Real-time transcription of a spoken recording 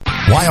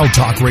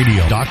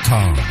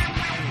WildTalkRadio.com.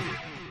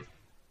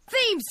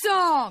 Theme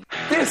song!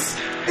 This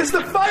is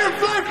the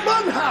Firefly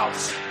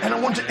Funhouse, and I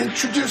want to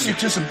introduce you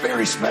to some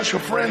very special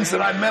friends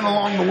that I met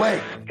along the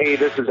way. Hey,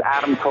 this is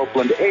Adam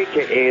Copeland,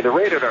 a.k.a. the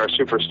Rated R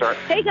Superstar.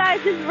 Hey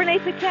guys, this is Renee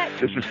Paquette.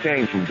 This is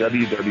Kane from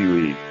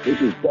WWE. This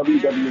is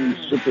WWE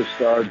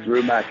Superstar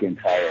Drew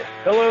McIntyre.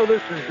 Hello,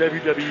 this is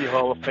WWE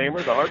Hall of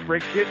Famer, the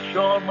Heartbreak Kid,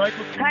 Shawn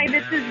Michaels. Hi,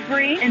 this is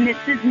Bree, and this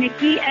is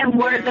Nikki, and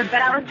we're the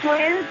Battle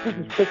Twins. This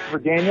is Christopher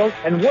Daniels,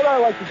 and what I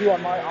like to do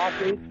on my off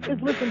days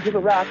is listen to The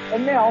Rack,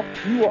 and now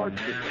you are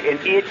too. And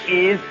it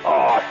is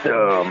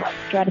awesome.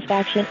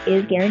 Satisfaction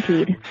is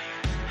guaranteed.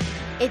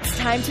 It's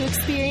time to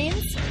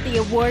experience the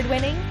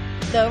award-winning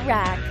The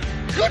Rack.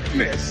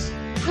 Goodness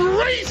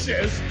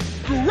gracious,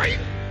 great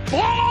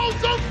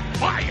balls of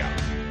fire!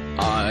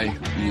 I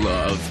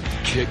love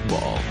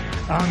kickball.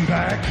 I'm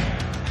back,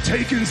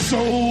 taking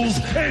souls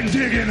and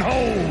digging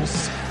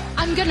holes.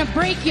 I'm gonna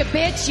break you,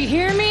 bitch, you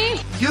hear me?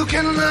 You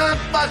can look,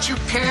 but you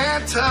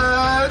can't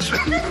touch.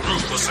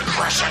 Ruthless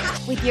aggression.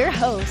 With your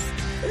host,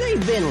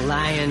 They've been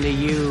lying to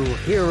you.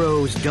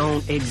 Heroes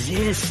don't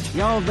exist.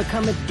 Y'all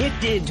become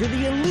addicted to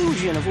the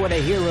illusion of what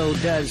a hero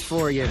does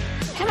for you.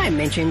 Have I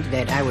mentioned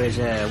that I was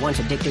once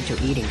addicted to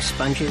eating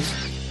sponges?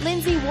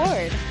 Lindsey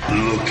Ward.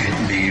 Look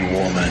at me,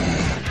 woman.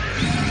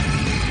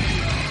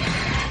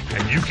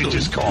 And you can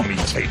just call me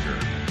Taker.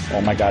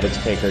 Oh my god,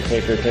 it's Taker.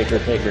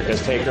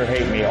 Does Taker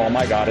hate me? Oh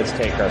my god, it's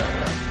Taker.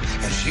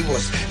 And she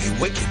was a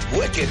wicked,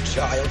 wicked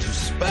child who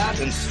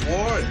spat and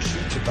swore and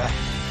chewed tobacco.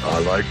 I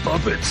like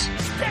puppets.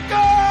 Stickers!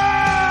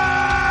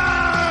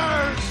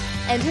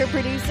 And her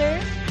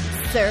producer,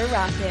 Sir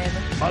Rockin.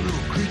 My little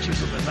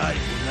creatures of the night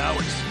will now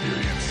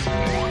experience the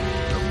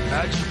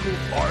magical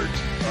art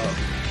of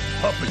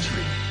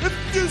puppetry. If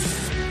you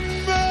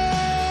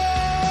smell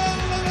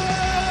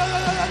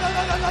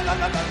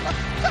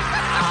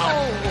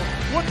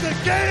what the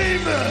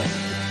game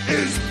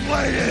is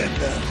playing.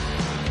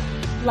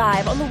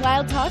 Live on the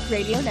Wild Talk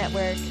Radio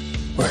Network.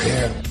 We're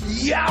here.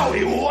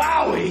 Yowie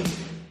wowie!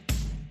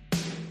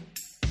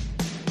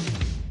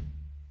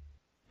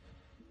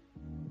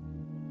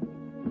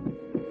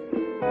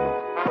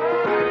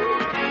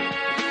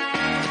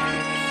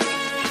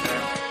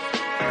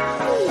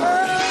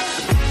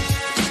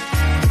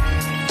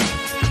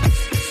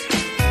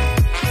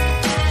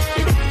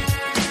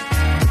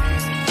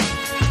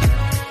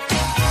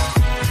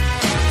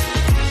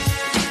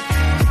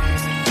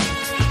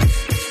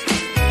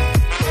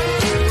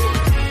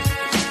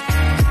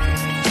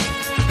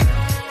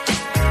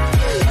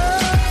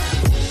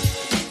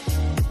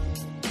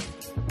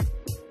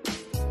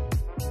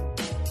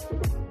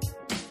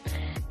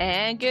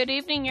 Good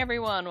evening,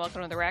 everyone.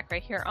 Welcome to The Rack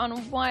right here on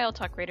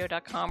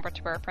WildTalkRadio.com, brought to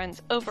you by our friends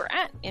over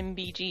at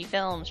MBG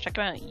Films. Check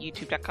them out at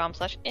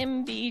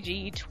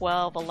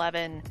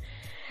youtube.com/MBG1211.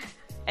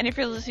 And if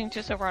you're listening to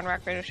us over on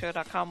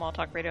RackRadioshow.com,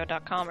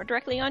 WildTalkRadio.com, or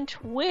directly on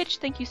Twitch,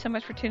 thank you so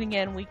much for tuning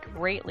in. We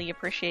greatly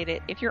appreciate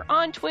it. If you're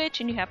on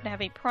Twitch and you happen to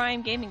have a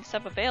Prime Gaming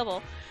sub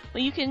available,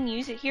 well, you can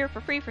use it here for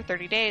free for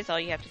 30 days. All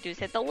you have to do is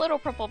hit the little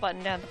purple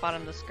button down at the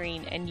bottom of the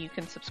screen, and you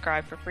can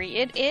subscribe for free.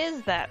 It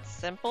is that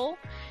simple.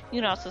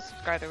 You can also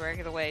subscribe the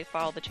regular way,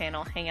 follow the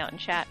channel, hang out and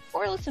chat,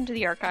 or listen to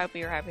the archive.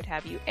 We are happy to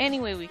have you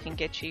any way we can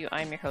get you.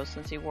 I'm your host,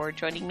 Lindsey Ward.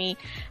 Joining me,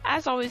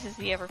 as always, is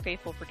the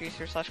ever-faithful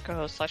producer /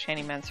 co-host /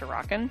 handyman, Sir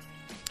Rockin.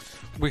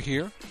 We're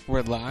here.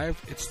 We're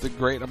live. It's the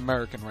Great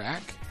American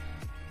Rack.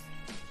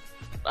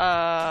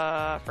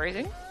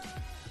 Phrasing?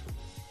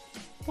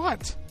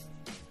 What?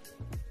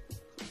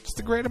 It's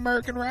the Great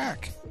American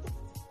Rack.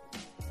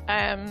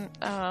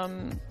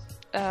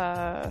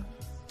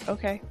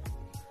 Okay.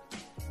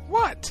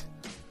 What?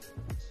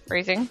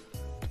 Phrasing?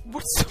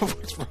 What's so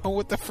much wrong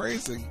with the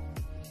phrasing?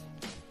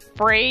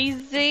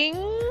 Phrasing?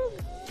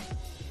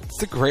 It's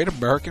the Great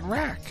American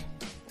Rack.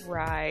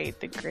 Right,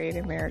 the Great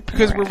American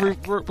because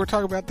Rack. We're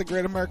talking about the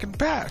Great American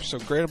Bash, so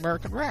Great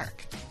American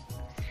Rack.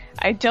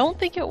 I don't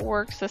think it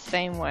works the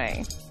same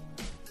way.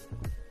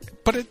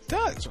 But it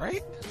does,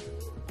 right?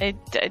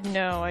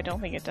 No, I don't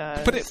think it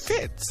does. But it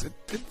fits. It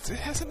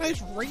has a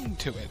nice ring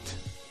to it.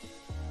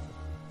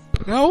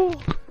 No?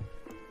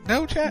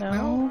 No, chat?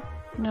 No?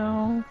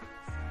 No.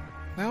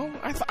 No?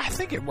 I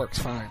think it works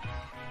fine.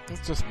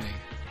 It's just me.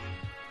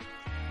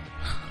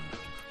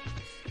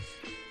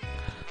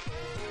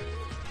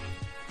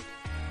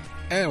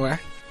 Anyway,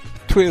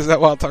 tweet us at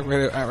Wild Talk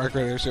Radio, at Rack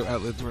Radio Show,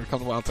 at Lindsey Ward,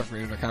 come to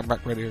WildTalkRadio.com,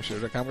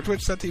 RackRadioShow.com, or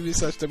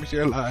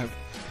Twitch.tv/WTR Live.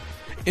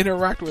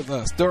 Interact with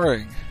us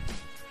during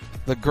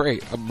the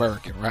Great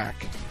American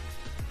Rack.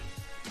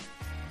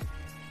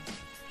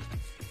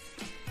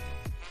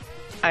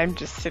 I'm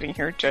just sitting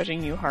here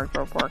judging you,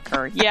 hardcore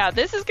worker. Yeah,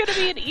 this is going to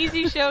be an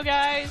easy show,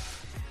 guys.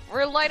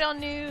 We're light on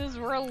news.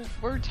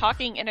 We're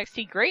talking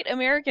NXT Great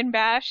American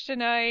Bash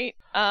tonight.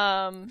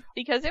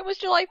 Because it was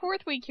July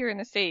 4th week here in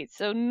the States,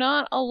 so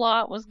not a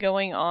lot was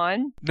going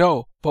on.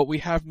 No, but we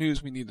have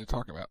news we need to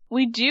talk about.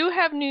 We do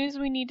have news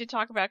we need to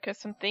talk about because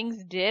some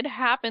things did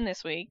happen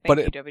this week. Thank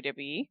you,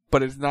 WWE.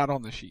 But it's not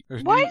on the sheet.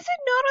 Why is it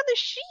not on the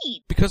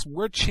sheet? Because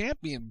we're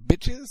champion,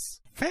 bitches.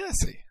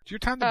 Fantasy. It's your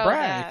time to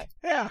brag. That.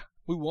 Yeah.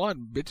 We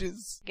won,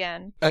 bitches.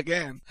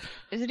 Again.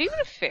 Is it even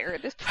fair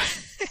at this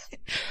point?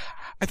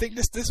 I think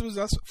this was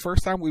us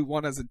first time we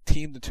won as a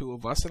team, the two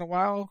of us, in a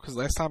while. Because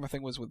last time I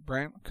think was with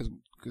Brent,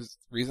 because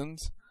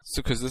reasons.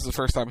 So because this is the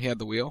first time he had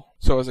the wheel.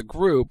 So as a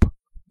group,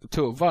 the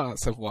two of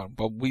us have won,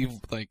 but we've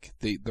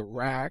the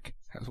rack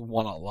has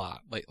won a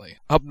lot lately.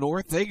 Up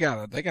north, they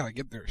gotta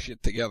get their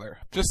shit together.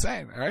 Just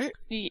saying, all right?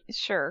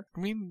 Sure. I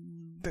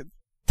mean,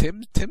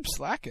 Tim's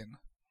slacking.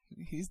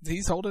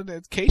 He's holding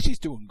it. Casey's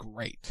doing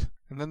great.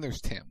 And then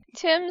there's Tim.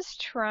 Tim's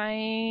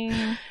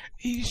trying.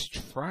 He's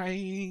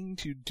trying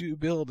to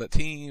build a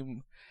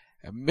team.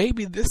 And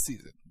maybe this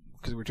season,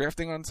 because we're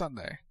drafting on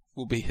Sunday,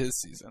 will be his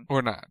season.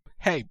 Or not.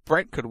 Hey,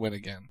 Brent could win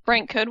again. I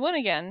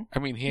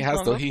mean, he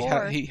has the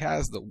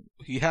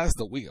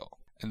wheel.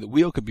 And the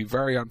wheel could be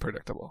very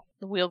unpredictable.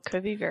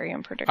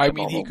 I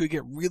mean, he could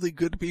get really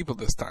good people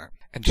this time.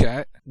 And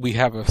chat, we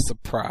have a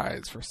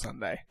surprise for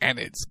Sunday. And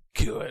it's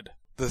good.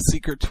 The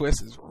secret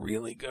twist is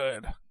really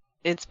good.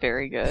 It's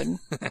very good.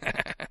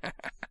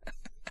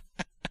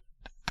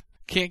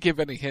 Can't give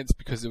any hints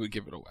because it would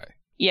give it away.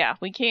 Yeah,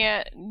 we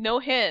can't. No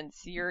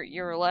hints.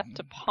 You're left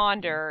to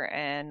ponder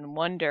and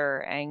wonder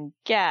and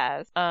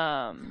guess.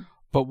 But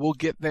we'll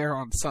get there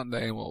on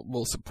Sunday and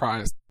we'll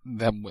surprise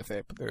them with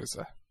it. But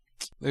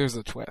there's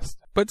a twist.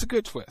 But it's a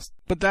good twist.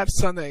 But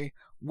that's Sunday.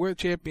 We're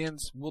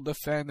champions. We'll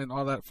defend and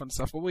all that fun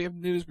stuff. But we have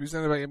news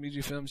presented by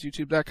MBG Films.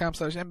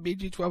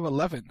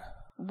 YouTube.com/MBG1211.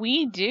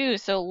 We do.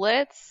 So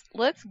let's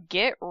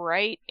get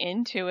right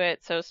into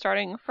it. So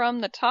starting from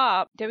the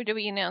top,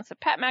 WWE announced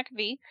that Pat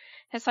McAfee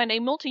has signed a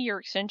multi-year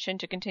extension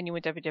to continue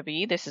with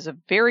WWE. This is a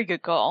very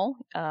good call.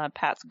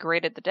 Pat's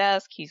great at the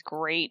desk. He's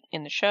great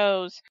in the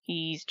shows.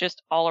 He's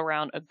just all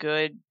around a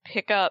good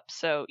pickup.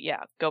 So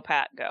yeah, go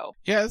Pat, go.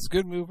 Yeah, it's a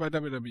good move by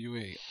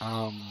WWE.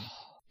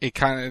 It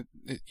kind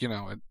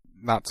of,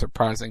 not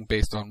surprising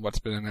based on what's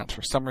been announced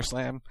for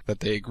SummerSlam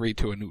that they agreed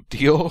to a new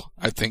deal.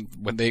 I think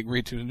when they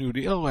agreed to a new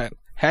deal, went,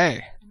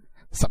 hey,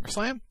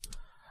 SummerSlam?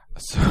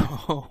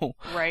 So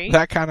right.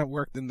 That kind of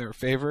worked in their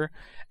favor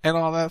and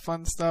all that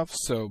fun stuff.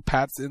 So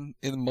Pat's in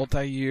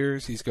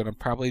multi-years. He's going to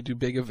probably do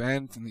big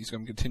events and he's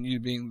going to continue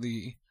being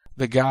the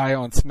guy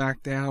on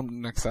SmackDown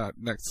next to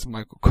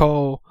Michael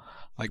Cole.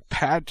 Like,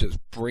 Pat just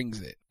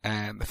brings it.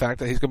 And the fact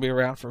that he's going to be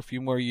around for a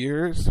few more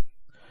years,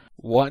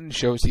 one,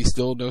 shows he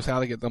still knows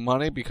how to get the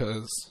money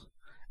because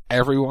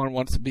everyone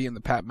wants to be in the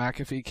Pat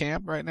McAfee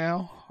camp right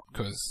now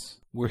because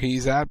where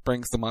he's at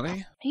brings the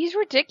money. He's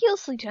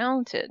ridiculously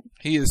talented.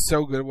 He is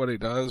so good at what he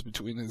does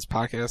between his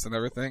podcast and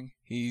everything.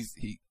 He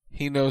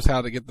knows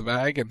how to get the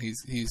bag and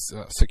he's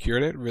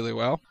secured it really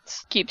well.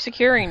 Keep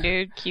securing,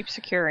 dude. Keep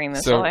securing.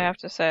 That's all I have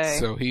to say.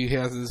 So he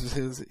has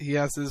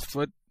his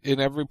foot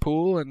in every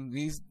pool and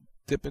he's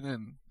dipping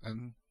in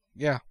and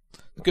yeah.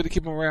 Good to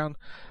keep him around.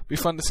 Be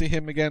fun to see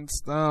him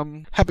against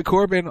Happy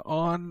Corbin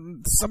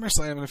on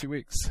SummerSlam in a few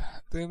weeks.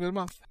 At the end of the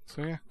month.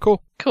 So yeah,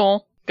 cool.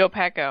 Cool. Go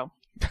Pat, go.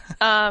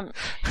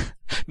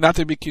 Not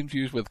to be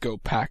confused with Go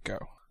Pat, go.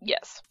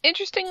 Yes.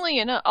 Interestingly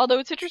enough, although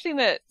it's interesting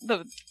that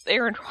the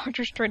Aaron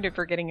Rodgers trended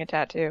for getting a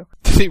tattoo.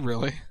 Did he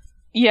really?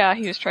 Yeah,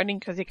 he was trending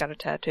because he got a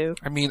tattoo.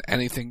 I mean,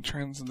 anything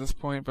trends at this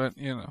point, but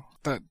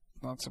that's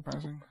not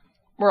surprising.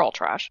 We're all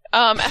trash.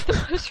 At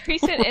the most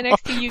recent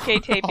NXT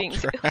UK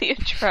tapings, Ilja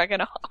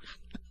Dragunov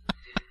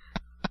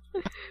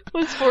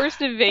was forced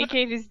to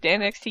vacate his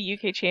NXT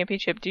UK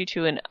Championship due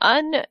to an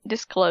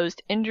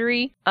undisclosed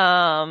injury.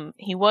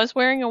 He was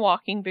wearing a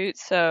walking boot,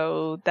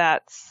 so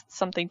that's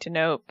something to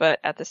note, but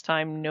at this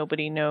time,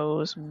 nobody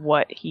knows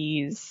what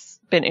he's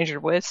been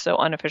injured with, so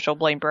unofficial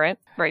blame Brent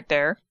right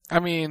there. I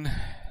mean,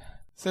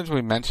 since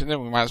we mentioned it,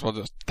 we might as well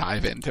just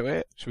dive into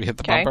it. Should we hit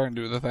the bumper and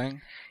do the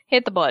thing?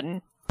 Hit the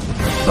button.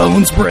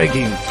 Bones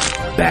breaking,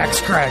 backs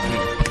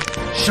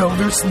cracking,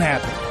 shoulders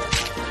snapping.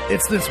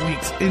 It's this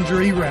week's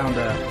injury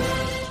roundup.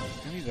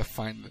 I need to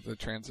find the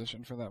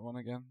transition for that one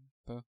again.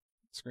 The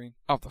screen.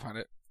 I'll have to find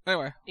it.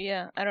 Anyway.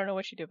 Yeah, I don't know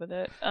what you did with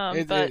it.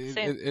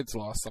 It's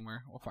lost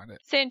somewhere. We'll find it.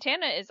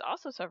 Santana is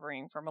also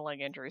suffering from a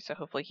leg injury, so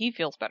hopefully he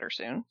feels better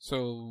soon.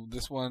 So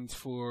this one's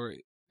for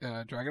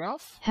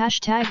Dragunov.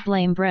 Hashtag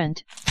blame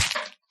Brent.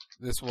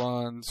 This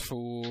one's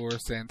for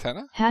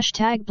Santana.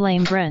 Hashtag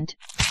blame Brent.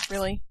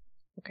 Really?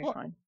 Okay,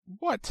 fine.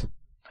 What?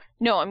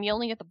 No, I'm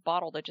yelling at the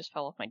bottle that just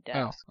fell off my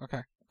desk. Oh,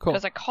 okay. Cool.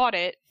 Because I caught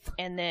it,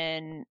 and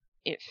then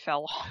it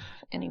fell off.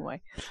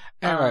 Anyway.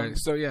 Anyway,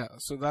 so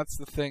that's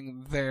the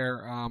thing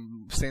there.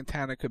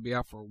 Santana could be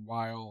out for a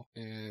while.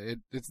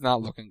 It's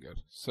not looking good.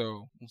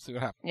 So we'll see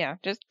what happens. Yeah,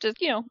 just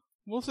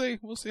We'll see.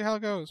 We'll see how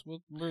it goes.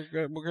 We're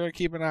gonna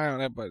keep an eye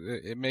on it, but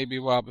it may be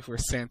a while before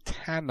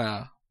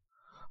Santana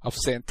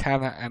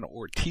and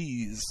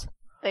Ortiz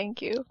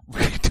Thank you.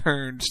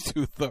 returns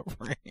to the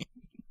ring.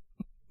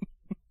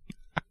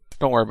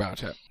 Don't worry about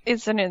it, chat.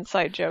 It's an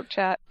inside joke,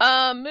 chat.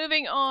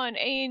 Moving on,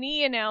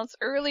 A&E announced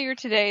earlier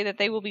today that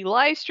they will be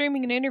live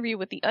streaming an interview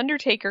with The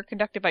Undertaker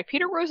conducted by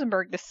Peter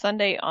Rosenberg this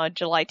Sunday on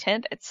July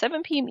 10th at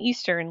 7 p.m.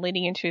 Eastern,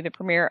 leading into the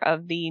premiere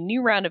of the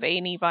new round of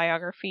A&E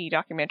biography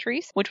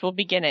documentaries, which will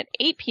begin at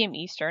 8 p.m.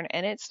 Eastern,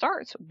 and it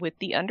starts with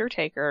The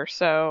Undertaker.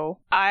 So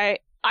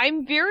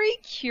I'm very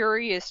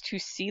curious to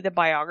see the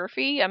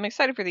biography. I'm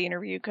excited for the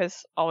interview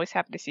because always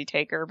happy to see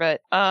Taker,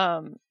 but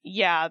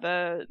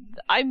yeah,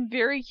 I'm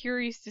very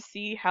curious to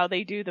see how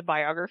they do the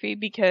biography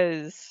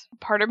because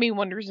part of me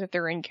wonders if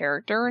they're in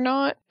character or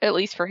not, at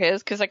least for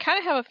his, because I kind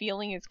of have a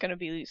feeling it's going to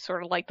be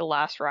sort of like The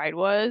Last Ride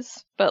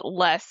was, but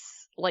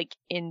less like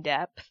in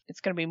depth.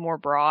 It's going to be more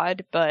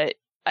broad, but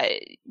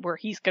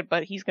he's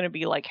going to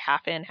be like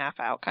half in, half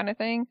out kind of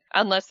thing,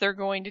 unless they're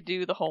going to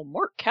do the whole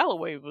Mark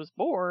Calloway was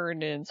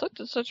born in such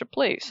and such a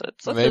place at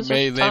such and such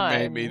a time.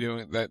 They may be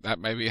doing that. That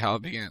may be how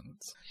it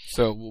begins.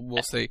 So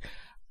we'll see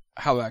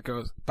how that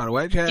goes. By the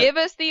way, Chad, give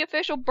us the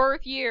official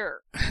birth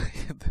year,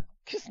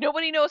 because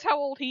nobody knows how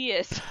old he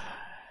is.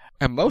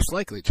 And most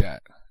likely, Chad,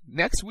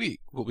 next week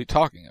we'll be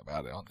talking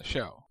about it on the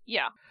show.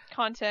 Yeah,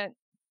 content.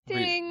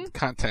 Ding.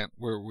 Content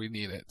where we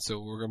need it. So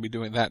we're going to be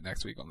doing that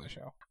next week on the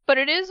show. But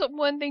it is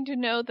one thing to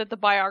note that the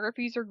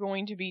biographies are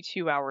going to be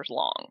 2 hours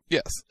long.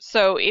 Yes.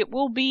 So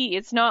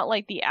it's not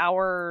like the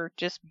hour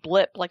just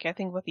blip like I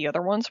think what the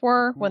other ones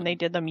were when they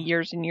did them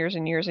years and years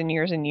and years and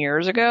years and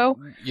years ago.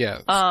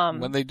 Yeah.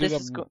 When they do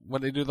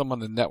them on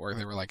the network,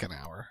 they were like an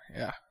hour.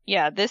 Yeah.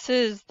 Yeah, this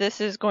is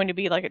going to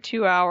be like a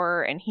 2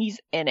 hour, and he's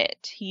in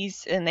it.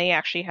 And they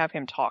actually have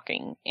him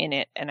talking in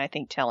it, and I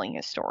think telling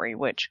his story,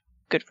 which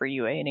good for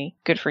you, A&E.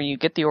 Good for you.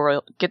 Get the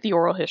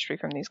oral history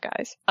from these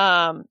guys.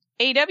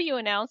 AEW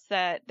announced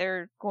that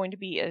they're going to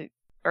be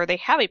they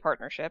have a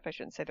partnership. I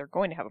shouldn't say they're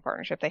going to have a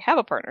partnership. They have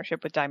a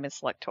partnership with Diamond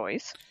Select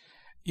Toys.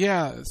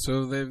 Yeah,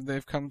 so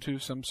they've come to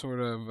some sort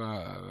of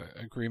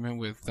agreement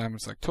with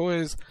Diamond Select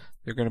Toys.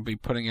 They're going to be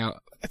putting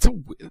out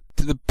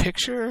the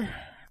picture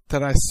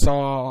that I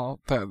saw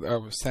that I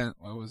was sent.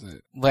 What was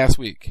it? Last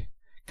week.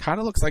 Kind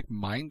of looks like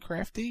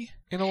Minecraft-y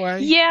in a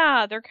way.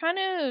 Yeah, they're kind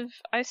of,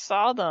 I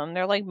saw them.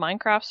 They're like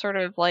Minecraft sort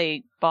of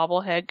like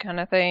bobblehead kind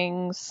of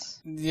things.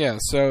 Yeah,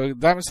 so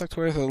Diamond Select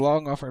Toys has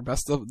long offered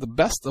the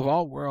best of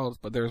all worlds,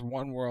 but there's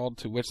one world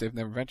to which they've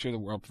never ventured, the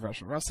world of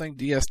professional wrestling.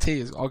 DST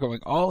is all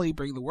going all elite,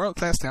 bringing the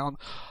world-class talent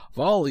of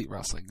all elite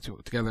wrestling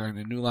together in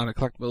a new line of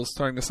collectibles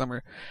starting this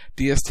summer.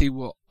 DST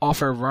will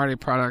offer a variety of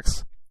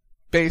products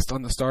based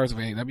on the stars of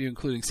AEW,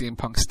 including CM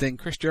Punk, Sting,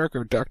 Chris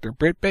Jericho, Dr.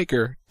 Britt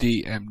Baker,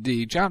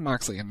 DMD, Jon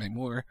Moxley, and many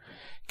more.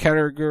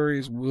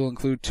 Categories will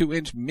include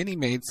 2-inch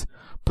mini-mates,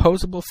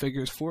 posable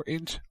figures,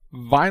 4-inch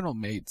vinyl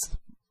mates,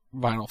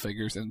 vinyl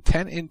figures, and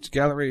 10-inch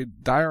gallery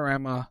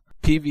diorama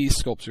PV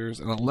sculptures,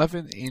 and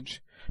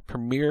 11-inch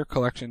Premier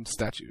Collection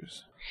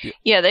statues.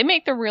 Yeah, they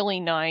make the really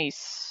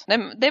nice.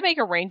 They make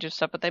a range of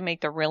stuff, but they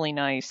make the really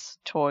nice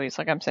toys.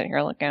 Like I'm sitting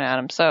here looking at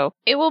them, so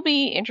it will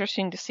be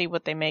interesting to see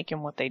what they make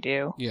and what they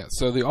do. Yeah,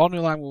 so the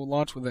all-new line will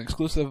launch with an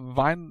exclusive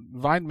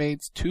Vine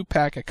Mates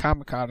 2-pack at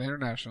Comic-Con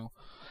International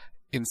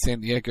in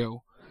San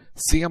Diego.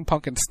 CM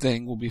Punk and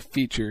Sting will be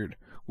featured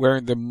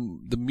wearing the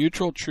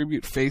Mutual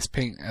Tribute face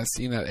paint as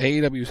seen at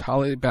AEW's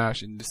Holiday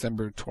Bash in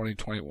December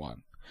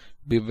 2021.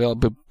 Be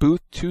available at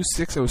booth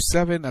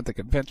 2607 at the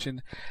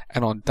convention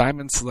and on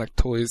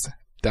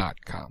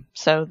DiamondSelectToys.com.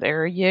 So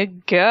there you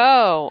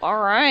go. All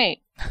right.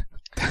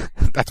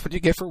 That's what you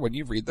get for when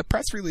you read the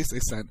press release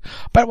they sent.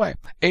 By the way,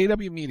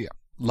 AEW Media,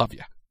 love you.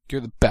 You're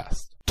the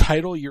best.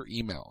 Title your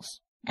emails.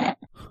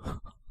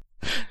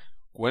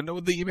 When know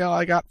what the email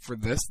I got for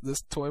this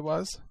toy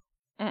was?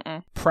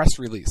 Press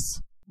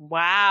release.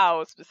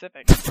 Wow,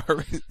 specific.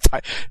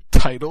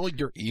 Title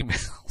your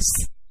emails.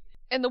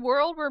 In the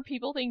world where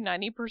people think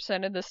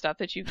 90% of the stuff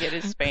that you get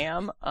is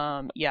spam,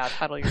 yeah,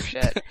 title your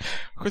shit.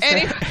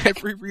 Anyway.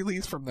 Every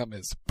release from them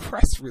is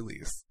press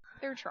release.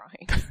 They're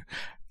trying.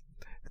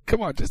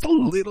 Come on, just a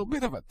little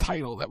bit of a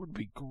title. That would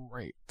be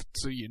great.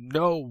 So you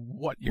know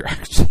what you're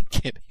actually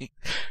getting.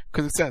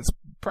 Because it says,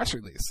 press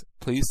release.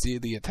 Please see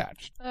the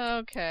attached.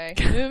 Okay,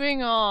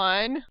 moving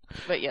on.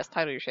 But yes,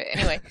 title your shit.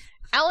 Anyway,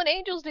 Alan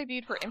Angels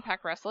debuted for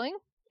Impact Wrestling.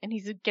 And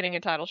he's getting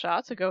a title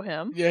shot, so go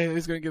him. Yeah,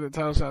 he's going to get a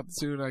title shot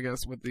soon, I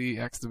guess, with the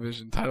X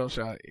Division title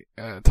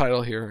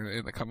here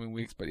in the coming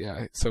weeks. But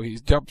yeah, so he's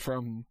jumped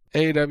from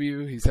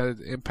AEW, he's headed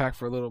to Impact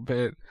for a little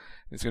bit,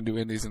 he's going to do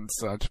indies and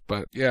such.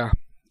 But yeah,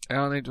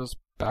 Alan Angel's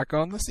back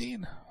on the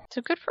scene.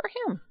 So good for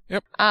him.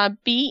 Yep.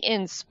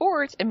 BN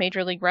Sports and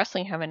Major League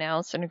Wrestling have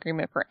announced an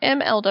agreement for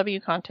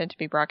MLW content to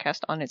be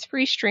broadcast on its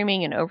free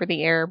streaming and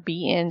over-the-air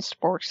BN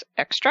Sports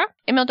Extra.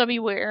 MLW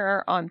will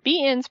air on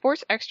BN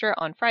Sports Extra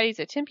on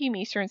Fridays at 10 p.m.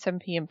 Eastern, 7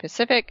 p.m.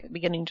 Pacific,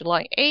 beginning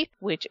July 8th,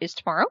 which is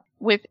tomorrow,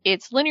 with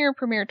its linear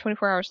premiere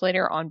 24 hours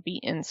later on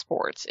BN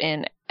Sports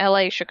in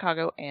LA,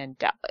 Chicago, and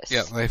Dallas.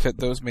 Yeah, they've hit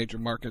those major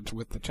markets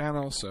with the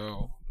channel,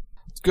 so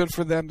it's good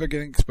for them. They're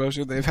getting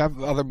exposure. They've had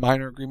other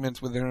minor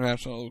agreements with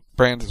international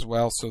brands as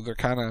well, so they're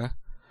kind of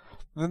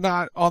They're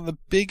not on the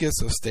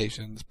biggest of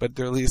stations, but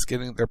they're at least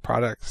getting their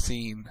product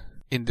seen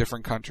in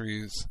different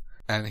countries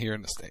and here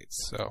in the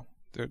States. So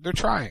they're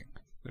trying.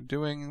 They're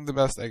doing the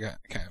best they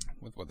can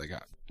with what they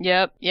got.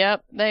 Yep,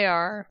 they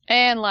are.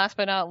 And last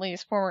but not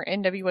least, former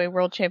NWA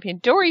World Champion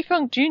Dory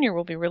Funk Jr.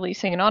 will be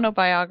releasing an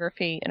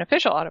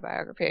official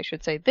autobiography, I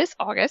should say, this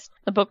August.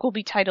 The book will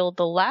be titled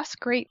The Last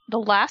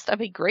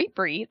of a Great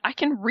Breed. I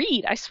can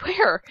read, I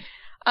swear.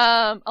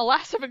 A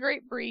Last of a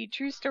Great Breed,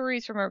 True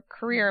Stories from a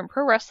Career in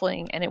Pro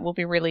Wrestling, and it will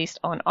be released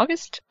on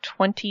August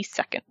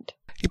 22nd.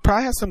 He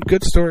probably has some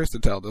good stories to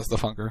tell, does the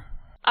Funker?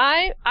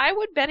 I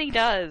would bet he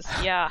does,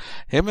 yeah.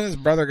 Him and his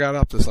brother got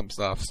up to some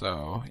stuff,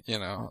 so,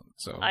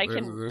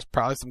 there's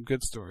probably some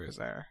good stories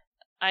there.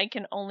 I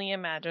can only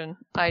imagine.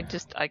 I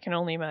can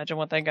only imagine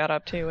what they got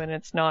up to, and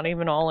it's not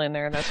even all in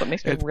there, and that's what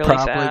makes me really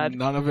sad.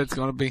 None of it's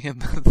going to be in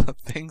the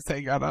things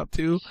they got up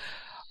to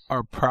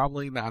are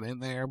probably not in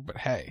there, but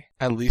hey,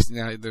 at least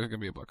now there's going to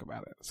be a book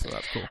about it, so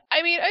that's cool.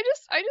 I mean, I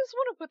just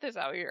want to put this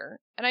out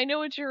here, and I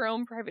know it's your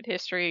own private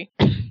history.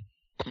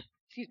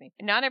 Excuse me.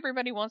 Not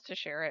everybody wants to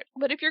share it,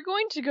 but if you're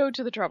going to go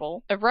to the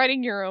trouble of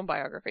writing your own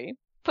biography,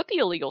 put the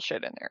illegal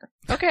shit in there.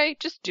 Okay?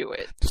 Just do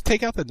it. Just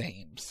take out the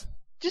names.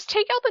 Just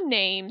take out the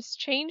names,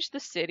 change the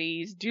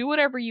cities, do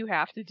whatever you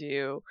have to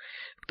do.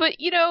 But,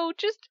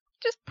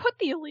 just put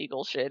the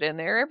illegal shit in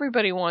there.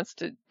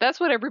 That's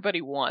what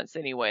everybody wants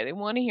anyway. They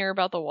want to hear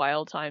about the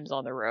wild times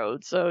on the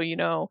road. So,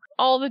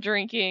 all the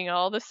drinking,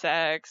 all the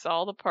sex,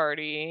 all the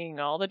partying,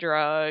 all the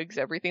drugs,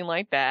 everything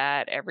like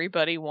that.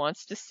 Everybody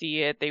wants to see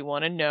it. They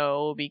want to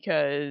know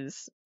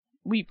because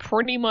we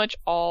pretty much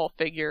all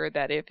figure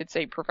that if it's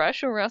a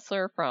professional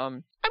wrestler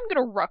from, I'm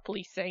going to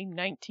roughly say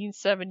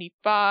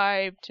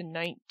 1975 to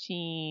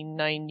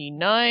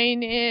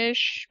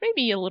 1999-ish,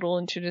 maybe a little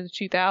into the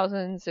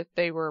 2000s if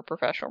they were a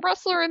professional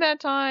wrestler at that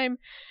time,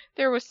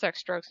 there was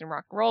sex, drugs, and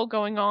rock and roll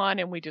going on,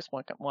 and we just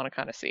want to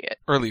kind of see it.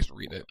 Or at least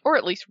read it.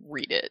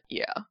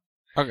 Yeah.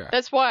 Okay.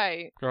 That's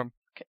why... Go on.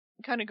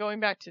 Kind of going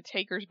back to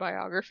Taker's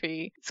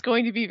biography, it's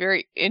going to be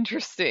very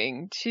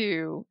interesting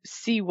to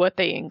see what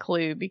they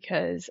include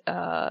because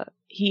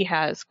he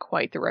has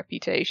quite the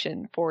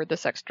reputation for the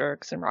sex,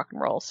 drugs, and rock and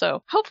roll.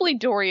 So hopefully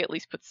Dory at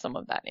least puts some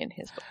of that in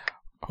his book.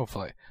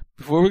 Hopefully.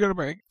 Before we go to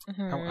break,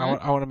 I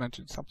want to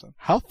mention something.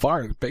 How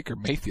far has Baker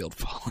Mayfield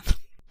fallen?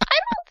 I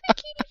don't think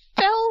he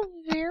fell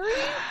very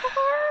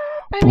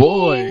far.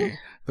 Boy,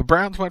 the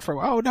Browns went from,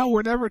 oh no,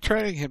 we're never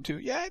trading him to,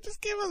 yeah,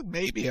 just give us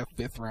maybe a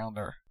 5th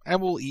rounder. And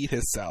we'll eat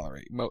his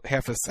salary,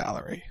 half his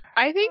salary.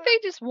 I think they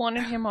just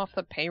wanted him off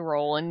the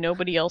payroll and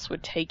nobody else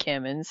would take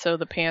him. And so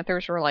the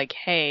Panthers were like,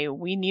 hey,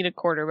 we need a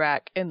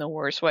quarterback in the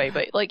worst way.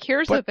 But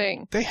here's the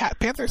thing.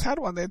 Panthers had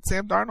one. They had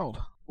Sam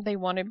Darnold. They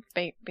wanted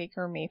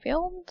Baker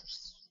Mayfield?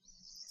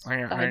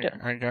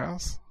 I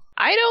guess.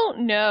 I don't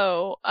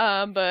know.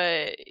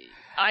 But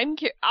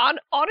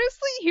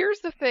honestly,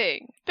 here's the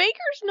thing.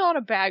 Baker's not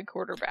a bad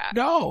quarterback.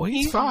 No,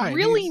 he's fine.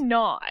 Really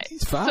not.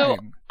 He's fine. So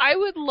I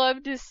would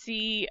love to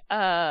see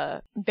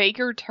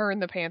Baker turn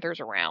the Panthers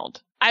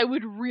around. I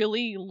would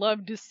really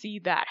love to see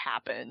that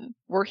happen,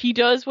 where he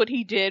does what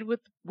he did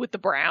with the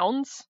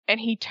Browns, and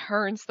he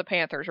turns the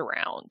Panthers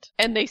around,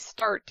 and they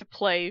start to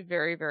play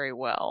very, very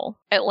well.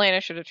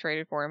 Atlanta should have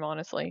traded for him,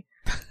 honestly.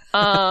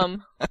 They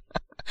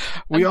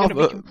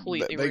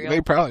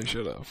probably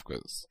should have,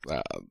 because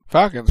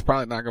Falcons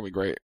probably not going to be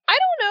great. I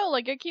don't know,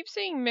 I keep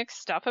seeing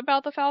mixed stuff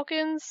about the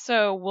Falcons,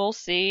 so we'll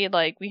see.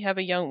 We have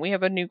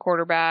a new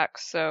quarterback,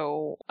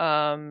 so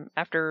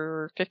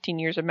after 15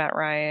 years of Matt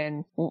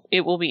Ryan,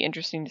 it will be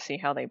interesting to see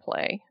how they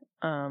play,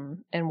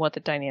 and what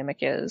the dynamic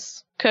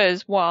is.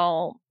 Because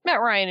while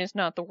Matt Ryan is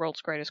not the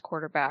world's greatest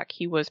quarterback,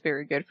 he was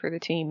very good for the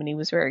team, and he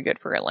was very good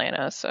for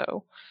Atlanta,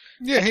 so...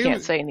 Yeah, I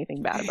can't say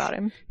anything bad about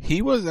him.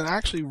 He was an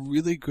actually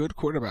really good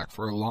quarterback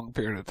for a long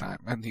period of time,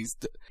 and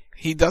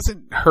he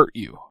doesn't hurt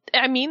you.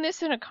 I mean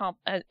this in a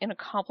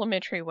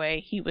complimentary way.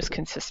 He was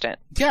consistent.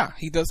 Yeah,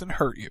 he doesn't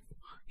hurt you.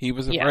 He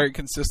was a very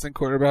consistent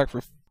quarterback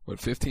for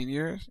 15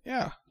 years?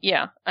 Yeah.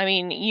 Yeah, I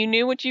mean, you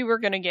knew what you were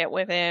going to get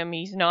with him.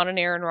 He's not an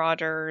Aaron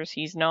Rodgers.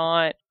 He's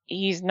not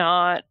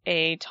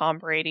a Tom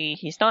Brady.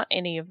 He's not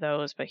any of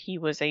those, but he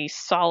was a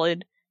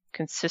solid,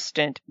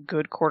 consistent,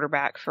 good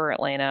quarterback for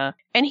Atlanta.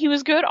 And he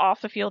was good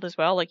off the field as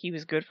well. He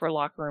was good for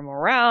locker room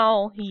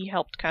morale. He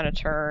helped kind of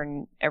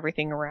turn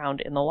everything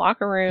around in the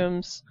locker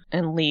rooms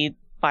and lead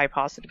by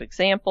positive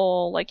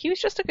example. He was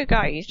just a good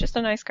guy. He's just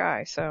a nice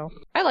guy. So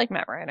I like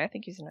Matt Ryan. I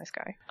think he's a nice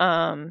guy.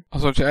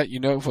 Also, chat,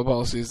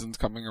 football season's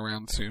coming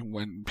around soon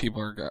when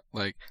people are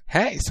like,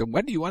 hey, so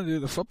when do you want to do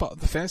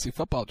the fantasy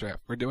football draft?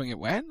 We're doing it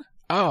when?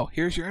 Oh,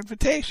 here's your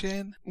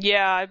invitation.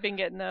 Yeah, I've been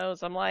getting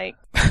those. I'm like...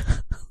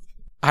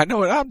 I know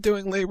what I'm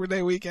doing Labor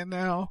Day weekend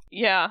now.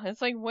 Yeah,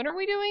 it's when are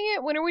we doing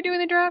it? When are we doing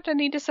the draft? I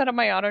need to set up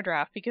my auto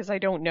draft because I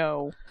don't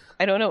know.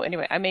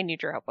 Anyway, I may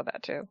need your help with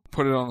that too.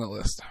 Put it on the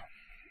list.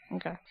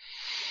 Okay.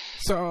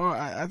 So,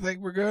 I think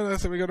we're good.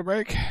 So we go to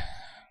break.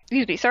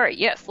 Excuse me, sorry.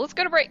 Yes, let's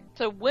go to break.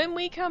 So when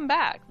we come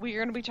back, we are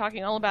going to be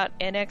talking all about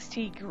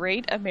NXT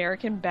Great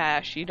American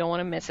Bash. You don't want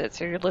to miss it.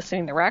 So you're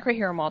listening to Rack right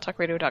here on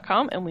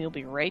MallTalkRadio.com, and we'll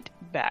be right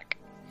back.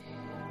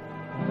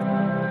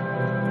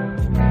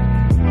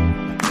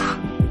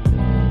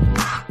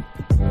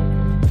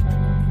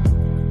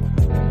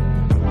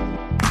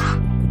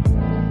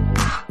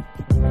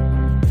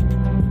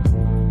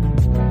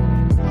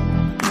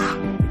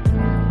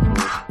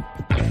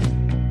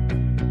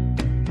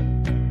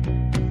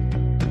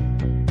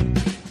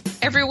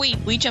 Every week,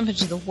 we jump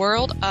into the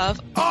world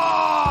of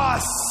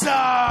awesome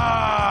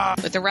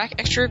with the Rack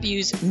Extra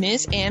Reviews,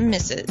 Ms. and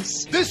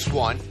Mrs. This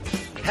one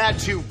had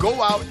to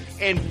go out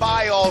and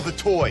buy all the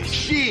toys.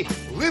 She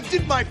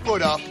lifted my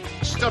foot up,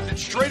 stuffed it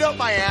straight up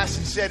my ass,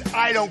 and said,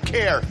 I don't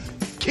care.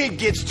 Kid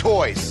gets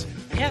toys.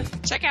 Yeah,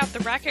 check out the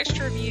Rack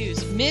Extra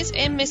Reviews, Ms.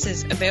 and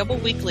Mrs. Available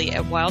weekly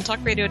at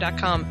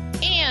wildtalkradio.com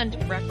and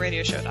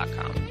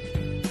rackradioshow.com.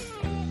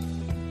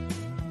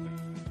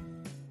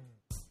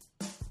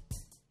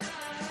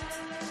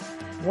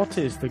 What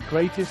is the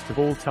greatest of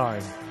all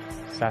time?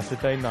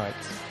 Saturday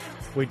nights.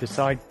 We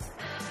decide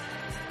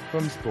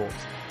from sports,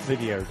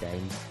 video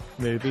games,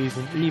 movies,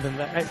 and even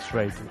the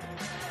X-rated.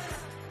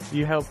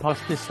 You help us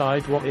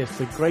decide what is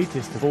the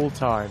greatest of all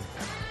time.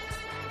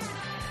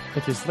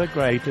 It is the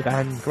great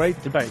and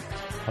great debate,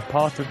 a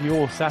part of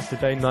your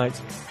Saturday night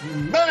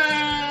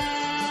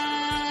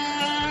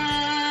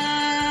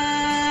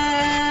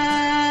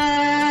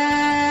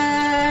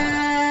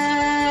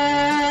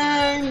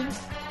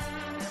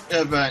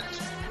event.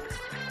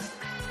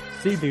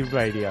 CB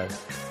Radio,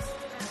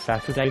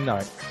 Saturday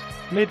nights,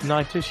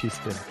 midnight-ish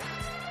Eastern,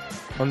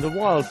 on the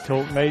Wild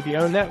Talk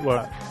Radio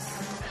Network.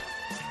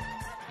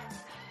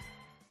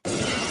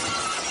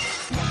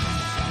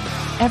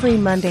 Every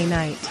Monday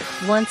night,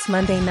 once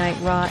Monday Night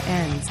Raw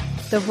ends,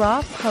 the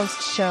Raw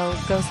post-show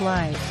goes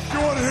live. You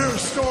want to hear a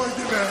story?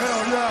 Give me a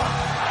hell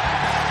yeah.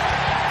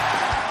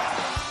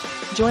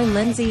 Join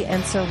Lindsey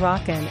and Sir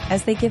Rockin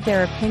as they give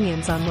their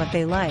opinions on what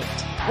they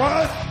liked,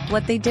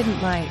 what they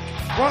didn't like,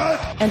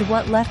 and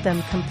what left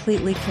them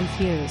completely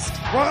confused.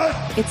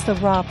 It's the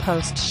Raw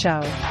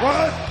post-show.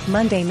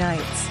 Monday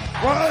nights.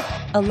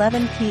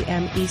 11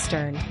 p.m.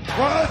 Eastern.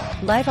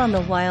 Live on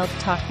the Wild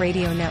Talk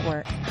Radio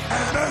Network.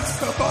 And that's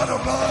the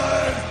bottom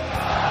line.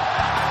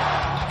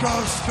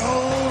 Go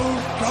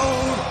Stone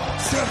Cold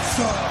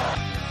Simpson.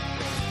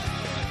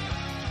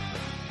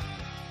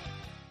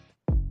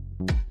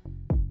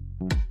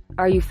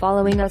 Are you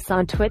following us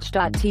on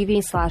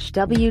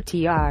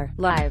twitch.tv/WTR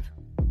Live?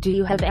 Do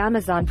you have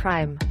Amazon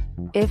Prime?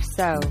 If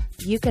so,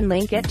 you can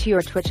link it to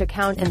your Twitch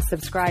account and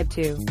subscribe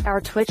to our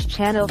Twitch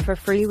channel for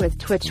free with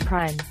Twitch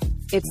Prime.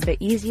 It's the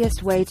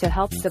easiest way to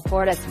help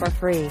support us for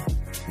free.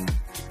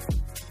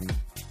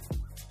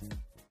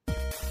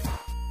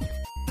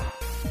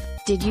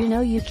 Did you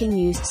know you can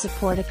use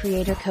Support a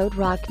Creator code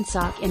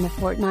ROCKNSOCK in the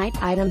Fortnite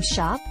item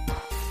shop?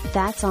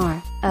 That's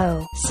ROCKNSOCK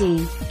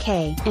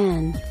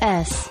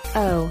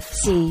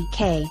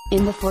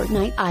in the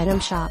Fortnite item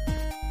shop.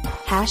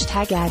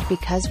 Hashtag ad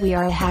because we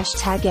are a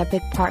hashtag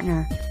epic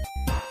partner.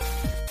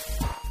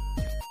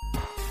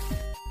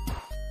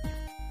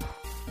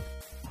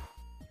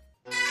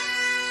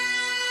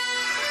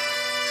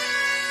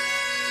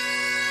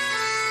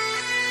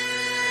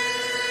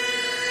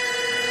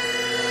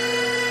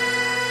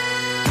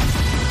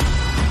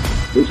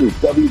 This is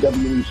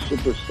WWE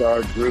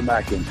superstar Drew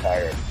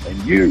McIntyre,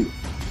 and you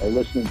are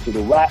listening to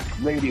the Rack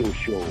Radio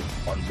Show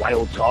on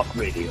Wild Talk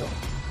Radio.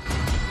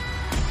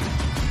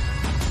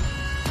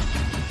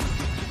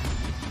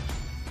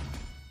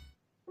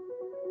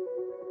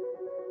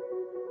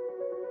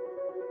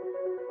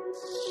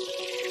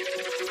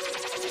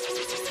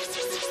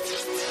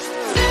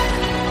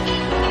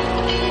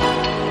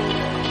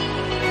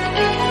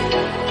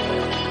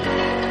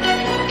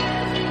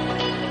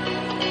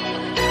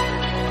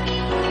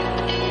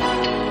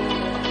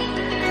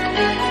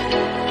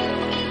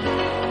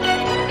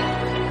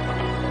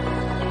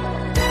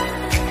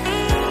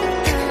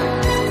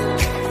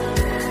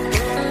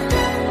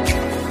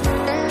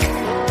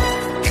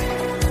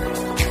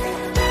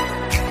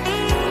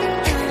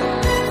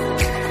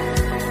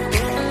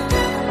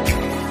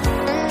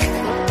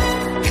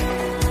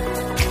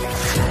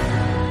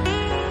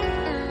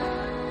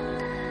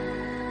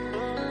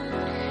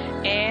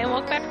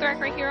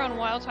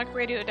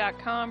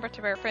 Brought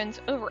to our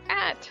friends over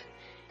at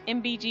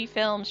MBG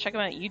Films. Check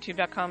them out at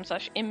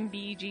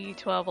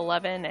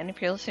youtube.com/MBG1211. And if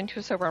you're listening to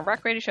us over on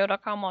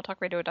rackradioshow.com,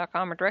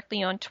 wildtalkradio.com, or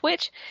directly on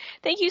Twitch,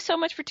 thank you so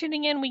much for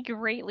tuning in. We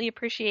greatly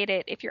appreciate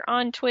it. If you're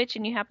on Twitch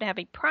and you happen to have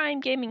a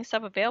Prime Gaming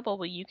sub available,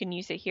 well, you can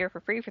use it here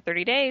for free for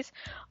 30 days.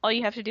 All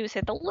you have to do is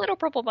hit the little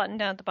purple button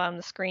down at the bottom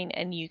of the screen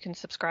and you can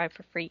subscribe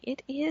for free.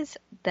 It is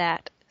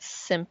that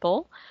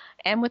simple.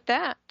 And with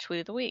that, Tweet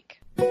of the Week.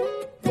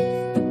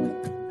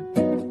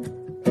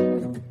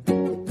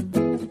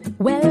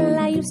 Well,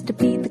 I used to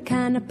be the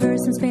kind of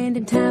person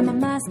spending time on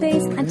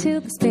MySpace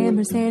until the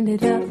spammers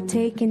ended up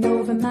taking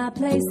over my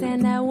place,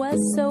 and I was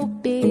so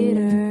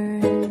bitter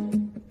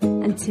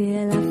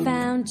until I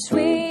found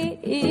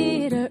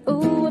Twitter.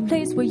 Ooh, a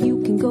place where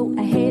you can go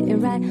ahead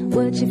and write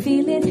what you're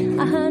feeling.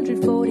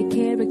 140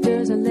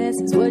 characters or less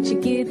is what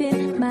you're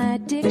giving. My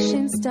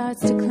addiction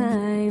starts to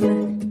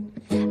climb.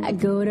 I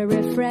go to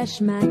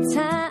refresh my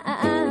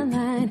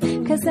timeline,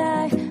 'cause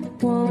I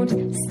won't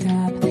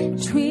stop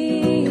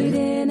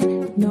tweeting.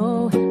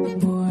 No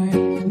more,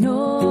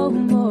 no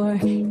more.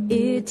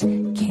 It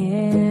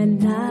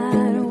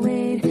cannot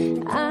wait,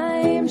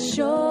 I'm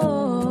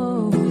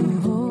sure.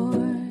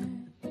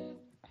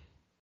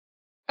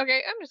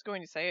 Okay, I'm just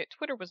going to say it.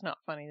 Twitter was not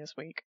funny this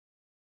week.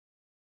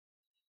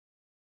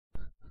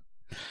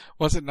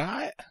 Was it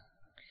not? It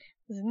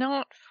was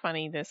not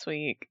funny this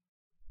week.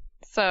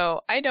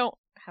 So, I don't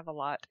have a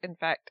lot. In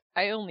fact,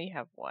 I only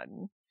have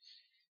one.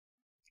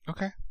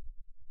 Okay.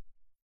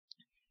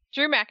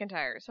 Drew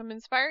McIntyre. Some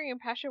inspiring and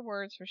passionate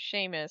words from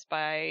Sheamus.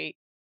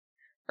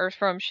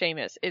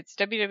 It's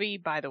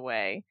WWE, by the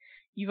way.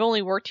 You've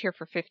only worked here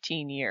for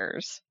 15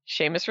 years.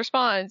 Sheamus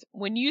responds,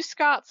 when you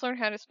Scots learn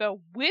how to spell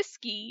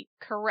whiskey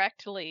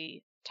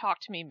correctly, talk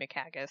to me,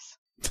 McHaggis.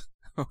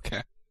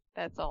 Okay.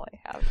 That's all I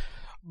have.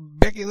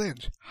 Becky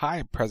Lynch.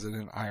 Hi,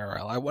 President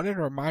IRL. I wanted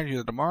to remind you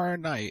that tomorrow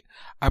night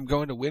I'm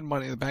going to win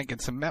Money in the Bank and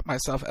cement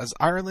myself as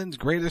Ireland's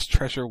greatest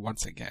treasure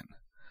once again.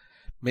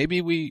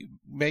 Maybe we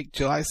make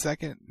July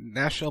 2nd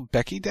National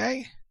Becky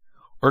Day?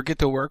 Or get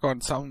to work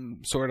on some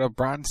sort of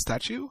bronze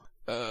statue?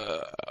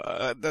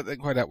 That didn't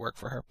quite work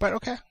for her, but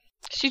okay.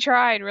 She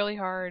tried really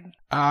hard.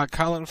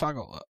 Colin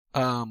Fogel.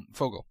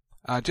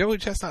 Joey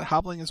Chestnut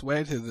hobbling his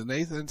way to the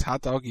Nathan's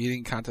hot dog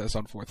eating contest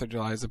on 4th of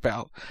July is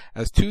about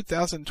as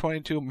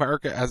 2022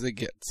 America as it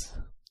gets.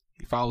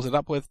 He follows it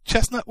up with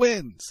Chestnut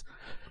wins.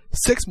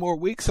 6 more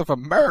weeks of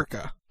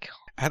America.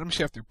 Adam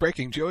Schefter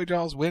breaking Joey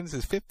Giles wins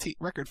his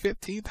record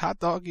 15th hot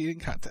dog eating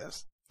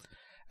contest.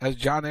 As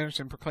John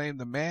Anderson proclaimed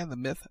the man, the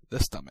myth, the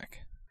stomach.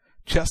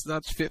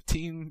 Chestnut's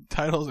 15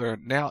 titles are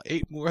now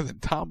 8 more than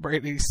Tom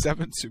Brady's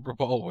 7 Super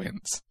Bowl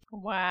wins.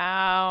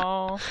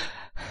 Wow.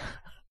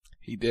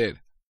 He did.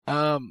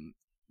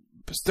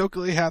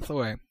 Stokely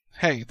Hathaway.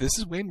 Hey, this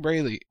is Wayne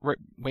Brady,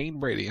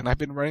 and I've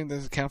been running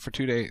this account for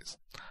 2 days.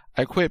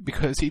 I quit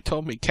because he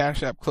told me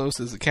Cash App closed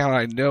his account.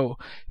 I know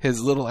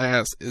his little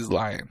ass is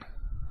lying.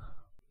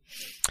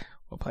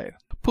 We'll play it.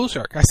 Pool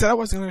Shark. I said I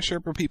wasn't going to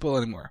Sherpa people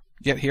anymore.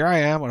 Yet here I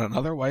am on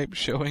another wipe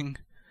showing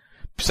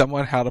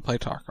someone how to play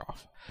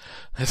Tarkov.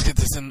 Let's get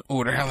this in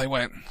order how they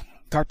went.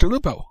 Dr.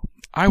 Lupo.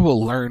 I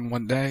will learn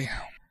one day.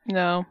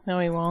 No,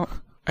 he won't.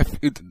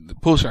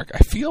 Pool Shark. I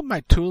feel my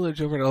toolage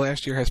over the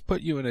last year has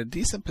put you in a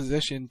decent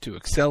position to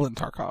excel in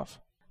Tarkov.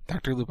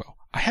 Dr. Lupo.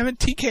 I haven't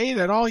TK'd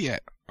at all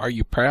yet. Are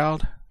you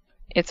proud?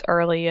 It's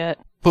early yet.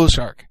 Pool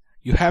Shark.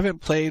 You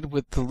haven't played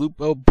with the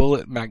Lupo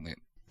Bullet Magnet.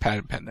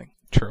 Patent pending.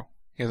 True.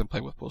 He hasn't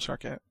played with Pool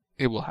Shark yet.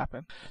 It will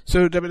happen.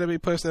 So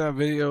WWE posted a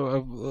video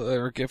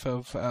or a gif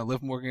of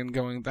Liv Morgan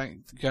going,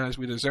 "Thank you guys,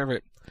 we deserve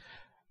it."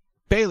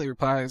 Bayley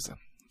replies,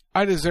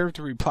 "I deserve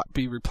to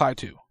be replied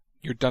to.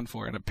 You're done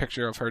for," and a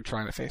picture of her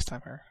trying to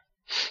FaceTime her.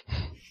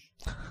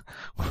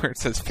 Where it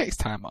says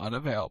FaceTime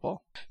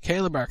unavailable.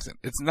 Kayla Braxton.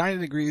 It's 90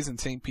 degrees in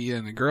St. Pete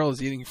and a girl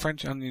is eating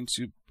French onion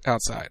soup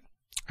outside.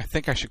 I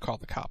think I should call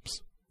the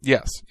cops.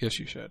 Yes, you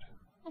should.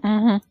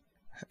 Mm-hmm.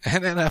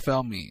 And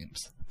NFL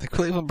memes. The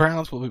Cleveland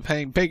Browns will be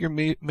paying Baker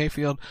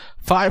Mayfield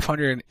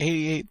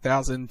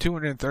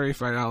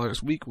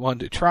 $588,235 week 1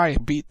 to try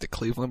and beat the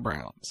Cleveland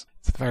Browns.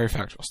 It's a very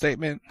factual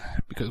statement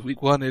because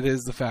week 1 it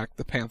is the fact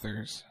the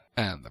Panthers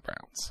and the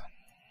Browns.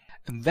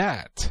 And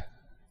that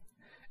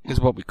is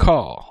what we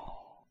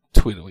call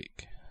Tweet of the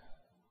Week.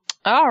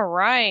 All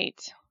right.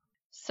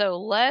 So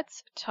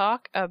let's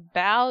talk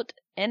about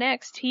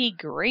NXT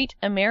Great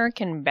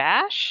American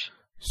Bash.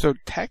 So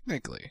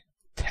technically,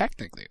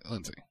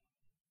 Lindsay.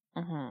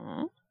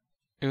 Mm-hmm.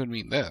 It would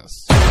mean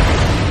this.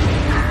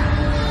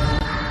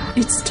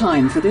 It's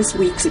time for this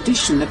week's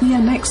edition of the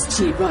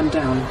NXT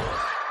Rundown.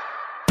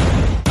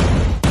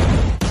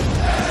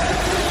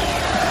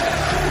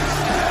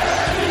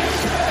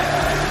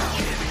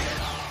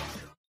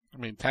 I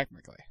mean,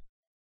 technically.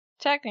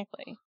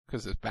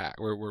 Because it's back.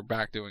 We're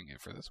back doing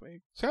it for this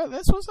week. So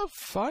this was a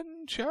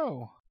fun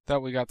show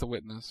that we got to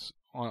witness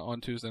on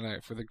Tuesday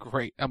night for the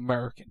Great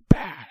American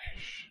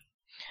Bash.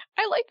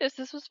 I like this.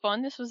 This was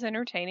fun. This was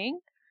entertaining.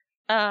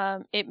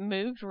 It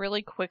moved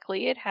really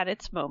quickly. It had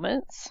its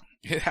moments.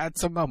 It had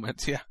some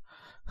moments, yeah.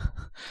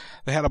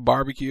 They had a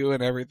barbecue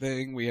and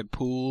everything. We had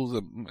pools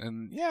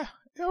and yeah,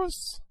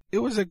 it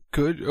was a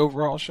good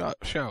overall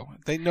show.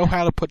 They know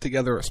how to put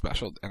together a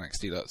special.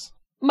 NXT does.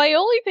 My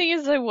only thing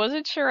is I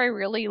wasn't sure I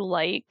really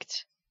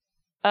liked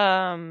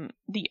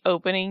the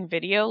opening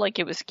video. Like,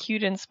 it was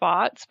cute in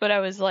spots, but I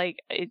was like,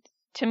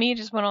 to me it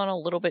just went on a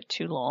little bit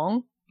too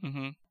long.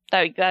 Mm-hmm.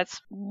 That's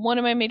one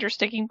of my major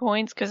sticking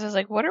points, because I was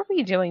like, what are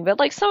we doing? But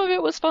like, some of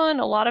it was fun,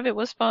 a lot of it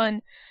was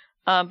fun,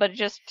 but it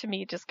just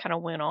kind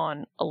of went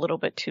on a little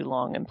bit too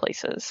long in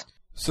places.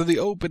 So the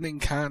opening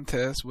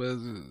contest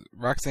was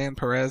Roxanne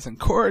Perez and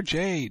Cora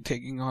Jade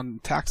taking on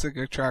Toxic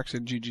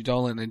Attraction, Gigi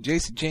Dolan, and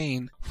Jacy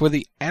Jayne for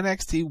the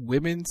NXT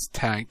Women's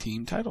Tag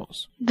Team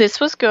titles.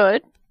 This was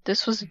good.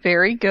 This was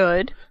very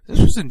good. This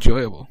was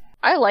enjoyable.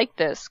 I liked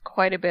this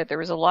quite a bit. There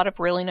was a lot of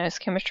really nice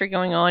chemistry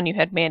going on. You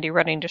had Mandy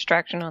running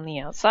distraction on the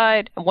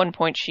outside. At one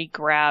point, she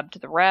grabbed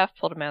the ref,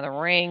 pulled him out of the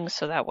ring,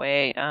 so that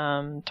way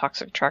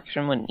Toxic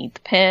Attraction wouldn't eat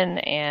the pin.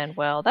 And,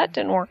 well, that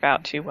didn't work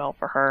out too well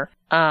for her,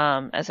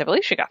 as I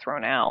believe she got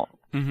thrown out.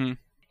 Mm-hmm.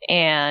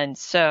 And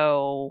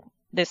so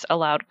this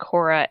allowed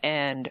Cora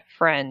and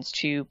friends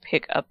to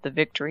pick up the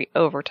victory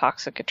over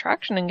Toxic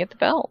Attraction and get the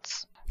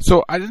belts.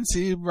 So I didn't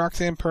see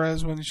Roxanne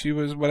Perez when she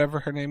was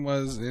whatever her name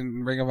was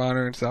in Ring of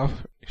Honor and stuff.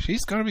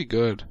 She's gonna be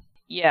good.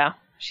 Yeah,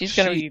 she's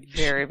gonna be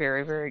very,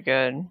 very, very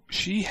good.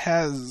 She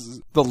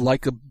has the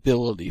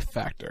likability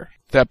factor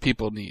that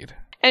people need.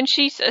 And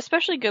she's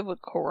especially good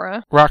with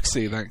Cora.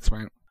 Roxy, thanks,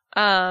 man.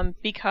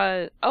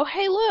 Because, oh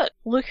hey,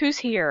 look who's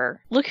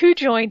here. Look who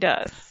joined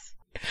us.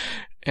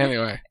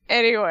 Anyway,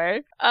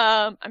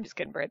 I'm just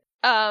kidding, Brad.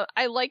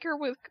 I like her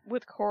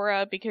with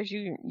Cora because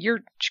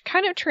you're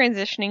kind of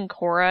transitioning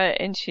Cora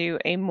into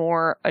a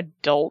more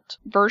adult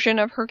version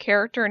of her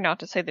character. Not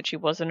to say that she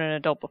wasn't an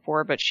adult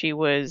before, but she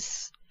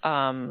was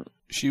a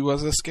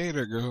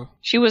skater girl.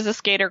 She was a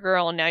skater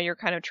girl, and now you're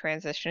kind of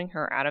transitioning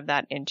her out of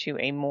that into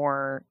a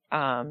more,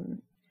 or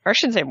I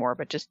shouldn't say more,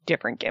 but just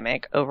different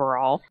gimmick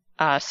overall.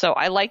 So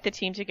I like the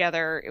team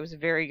together. It was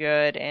very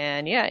good.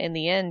 And yeah, in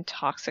the end,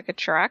 Toxic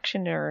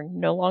Attraction are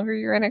no longer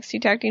your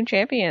NXT Tag Team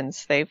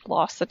Champions. They've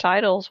lost the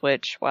titles,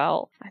 which,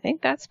 well, I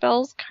think that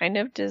spells kind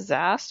of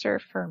disaster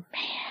for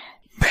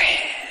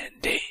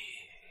Mandy.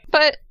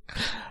 But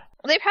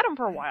they've had them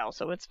for a while,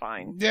 so it's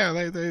fine.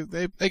 Yeah,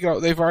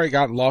 they've already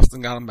gotten lost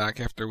and got them back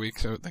after a week,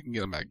 so they can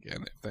get them back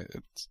again.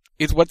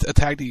 It's what a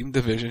tag team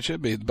division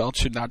should be. The belt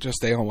should not just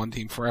stay on one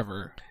team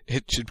forever.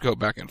 It should go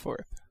back and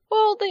forth.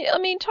 Well,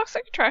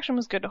 Toxic Attraction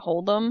was good to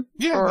hold them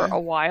for a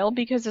while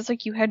because it's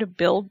like you had to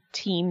build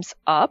teams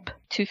up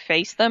to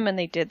face them, and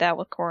they did that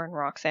with Cora and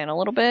Roxanne a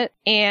little bit.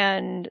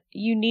 And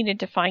you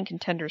needed to find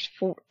contenders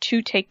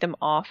to take them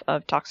off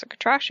of Toxic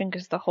Attraction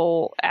because the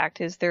whole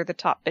act is they're the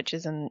top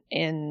bitches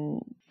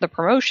in the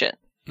promotion.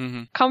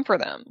 Mm-hmm. Come for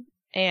them,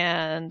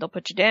 and they'll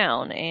put you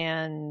down.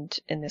 And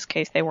in this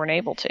case, they weren't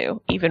able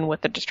to, even with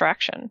the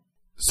distraction.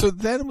 So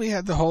then we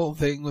had the whole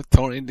thing with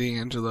Tony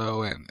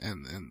D'Angelo and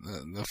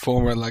the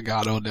former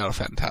Legado del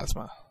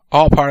Fantasma.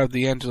 All part of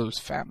D'Angelo's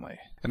family.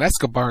 And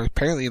Escobar is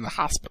apparently in the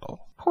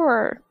hospital.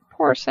 Poor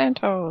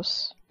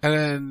Santos. And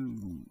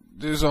then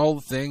there's a whole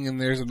thing,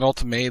 and there's an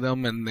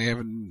ultimatum, and they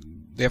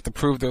have to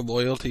prove their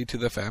loyalty to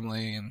the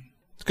family, and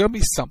it's gonna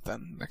be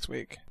something next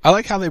week. I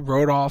like how they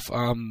wrote off,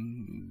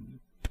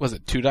 was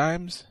it 2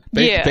 Dimes?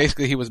 Yeah.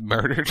 Basically he was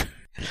murdered.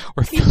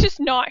 He's just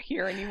not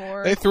here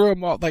anymore. They threw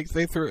him all, they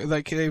threw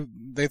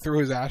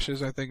his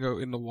ashes, I think,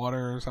 in the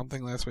water or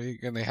something last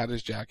week, and they had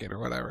his jacket or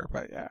whatever.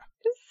 But yeah,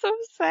 it's so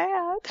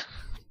sad.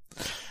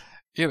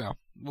 You know,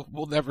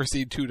 we'll never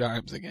see 2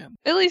 Dimes again.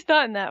 At least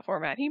not in that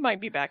format. He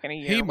might be back in a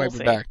year. He might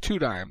be back. 2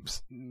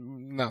 Dimes,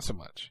 not so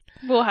much.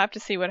 We'll have to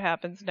see what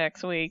happens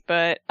next week.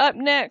 But up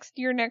next,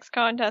 your next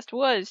contest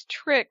was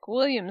Trick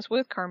Williams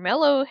with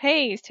Carmelo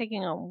Hayes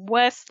taking on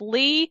Wes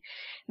Lee.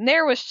 And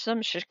there was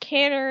some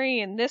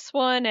chicanery in this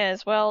one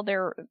as well.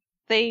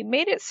 They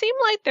made it seem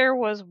like there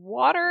was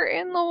water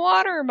in the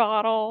water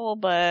bottle,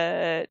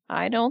 but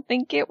I don't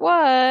think it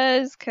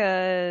was,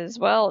 because,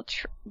 well,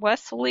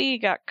 Wes Lee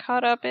got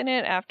caught up in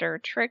it after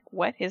Trick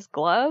wet his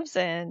gloves,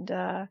 and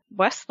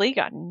Wes Lee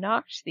got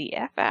knocked the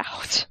F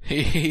out.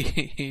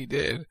 He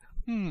did.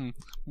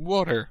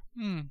 Water.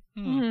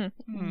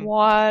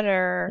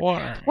 Water.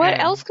 What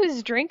yeah. else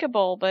is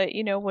drinkable, but,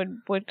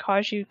 would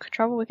cause you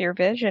trouble with your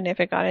vision if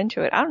it got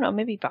into it? I don't know,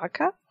 maybe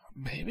vodka?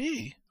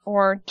 Maybe.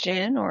 Or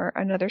gin, or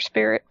another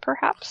spirit,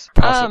 perhaps.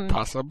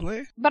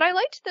 Possibly. But I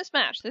liked this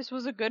match. This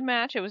was a good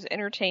match. It was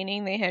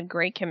entertaining. They had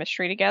great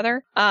chemistry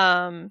together.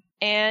 And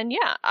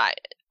yeah,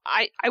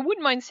 I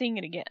wouldn't mind seeing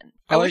it again.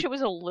 I wish it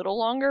was a little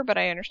longer, but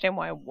I understand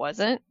why it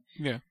wasn't.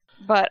 Yeah.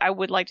 But I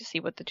would like to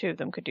see what the two of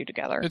them could do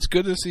together. It's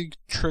good to see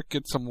Trick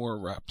get some more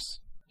reps.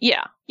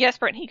 Yeah. Yes,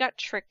 Brent, he got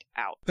tricked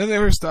out. Then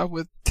there was stuff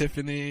with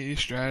Tiffany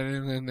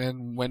Stratton and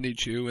then Wendy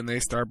Chu, and they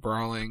start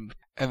brawling.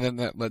 And then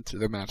that led to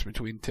the match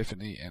between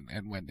Tiffany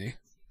and Wendy.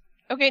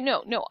 Okay,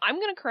 no. I'm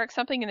going to correct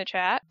something in the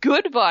chat.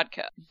 Good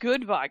vodka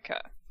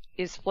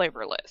is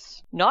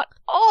flavorless. Not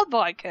all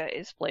vodka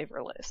is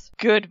flavorless.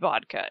 Good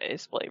vodka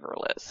is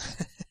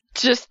flavorless.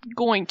 Just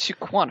going to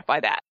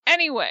quantify that.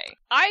 Anyway,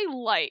 I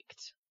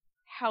liked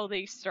how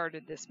they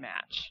started this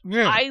match.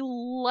 Yeah. I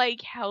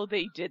like how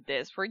they did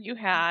this, where you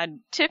had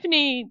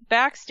Tiffany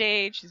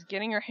backstage, she's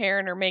getting her hair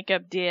and her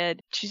makeup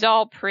did, she's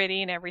all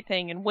pretty and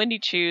everything, and Wendy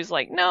Chu's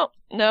like, nope,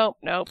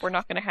 we're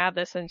not going to have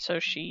this, and so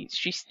she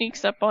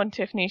sneaks up on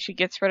Tiffany, she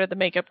gets rid of the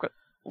makeup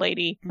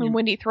lady, and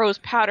Wendy throws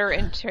powder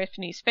in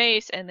Tiffany's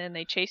face, and then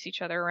they chase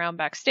each other around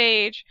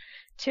backstage.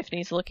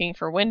 Tiffany's looking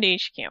for Wendy.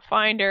 She can't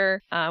find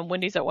her.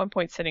 Wendy's at one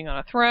point sitting on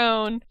a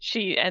throne.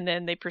 And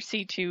then they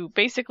proceed to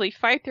basically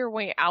fight their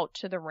way out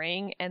to the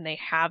ring, and they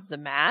have the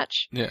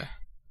match. Yeah.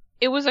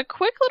 It was a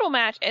quick little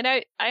match, and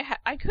I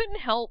couldn't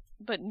help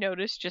but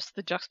notice just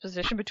the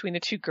juxtaposition between the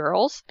two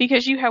girls,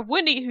 because you have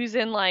Wendy, who's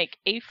in like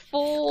a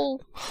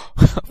full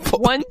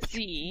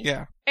onesie,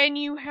 yeah, and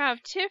you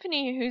have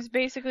Tiffany, who's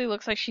basically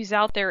looks like she's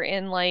out there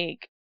in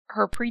like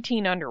her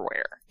preteen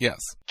underwear. Yes.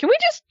 Can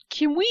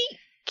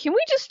we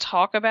just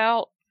talk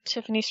about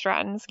Tiffany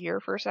Stratton's gear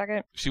for a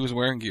second? She was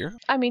wearing gear?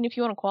 I mean, if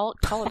you want to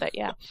call it that,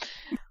 yeah.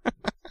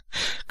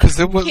 Because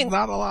it was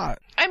not a lot.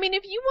 I mean,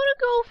 if you want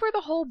to go for the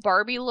whole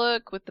Barbie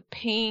look with the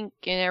pink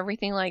and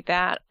everything like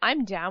that,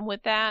 I'm down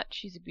with that.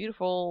 She's a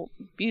beautiful,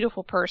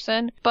 beautiful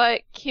person.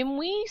 But can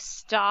we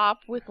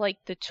stop with like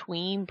the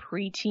tween,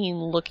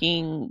 preteen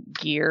looking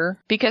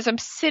gear? Because I'm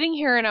sitting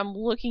here and I'm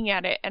looking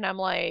at it and I'm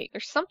like,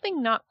 there's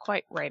something not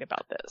quite right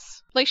about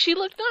this. Like, she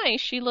looked nice.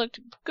 She looked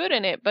good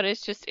in it, but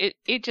it's just,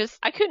 it just,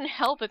 I couldn't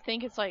help but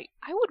think it's like,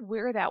 I would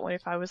wear that one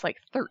if I was like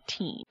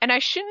 13. And I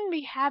shouldn't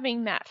be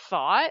having that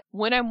thought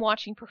when I'm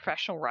watching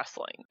professional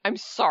wrestling. I'm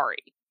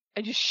sorry.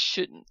 I just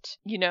shouldn't,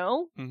 you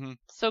know? Mm-hmm.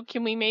 So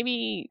can we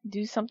maybe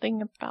do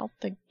something about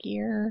the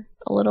gear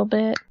a little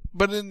bit?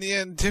 But in the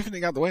end, Tiffany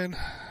got the win.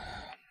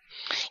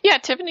 Yeah,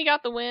 Tiffany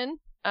got the win.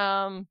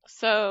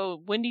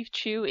 So Wendy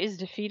Chu is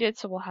defeated,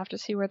 so we'll have to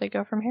see where they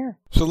go from here.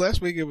 So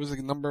last week it was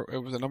a number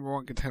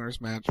one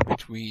contenders match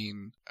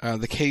between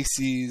the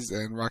KCs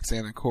and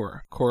Roxanne and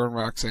Cora. Cora and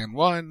Roxanne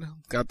won,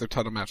 got their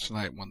title match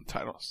tonight, won the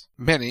titles.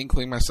 Many,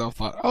 including myself,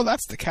 thought, oh,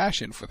 that's the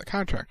cash-in for the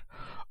contract.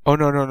 Oh,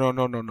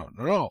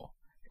 no.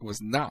 It was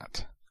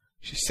not.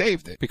 She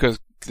saved it because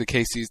the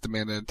KCs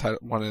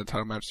wanted a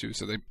title match too,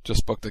 so they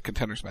just booked the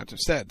contenders match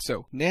instead.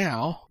 So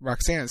now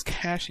Roxanne is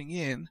cashing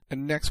in,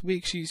 and next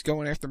week she's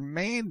going after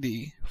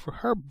Mandy for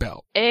her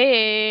belt.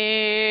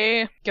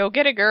 Hey, go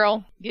get it,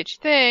 girl. Get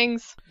your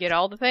things. Get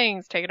all the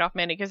things. Take it off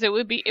Mandy, because it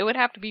would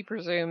have to be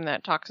presumed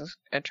that Toxic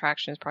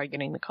Attraction is probably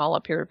getting the call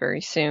up here very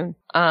soon.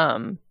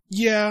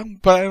 Yeah,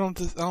 but I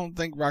don't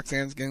think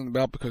Roxanne's getting the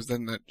belt, because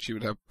then that she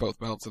would have both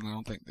belts, and I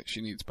don't think that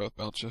she needs both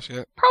belts just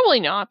yet. Probably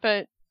not,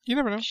 but you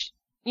never know.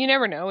 You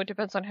never know. It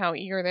depends on how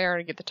eager they are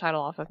to get the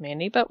title off of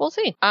Mandy, but we'll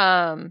see.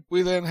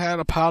 We then had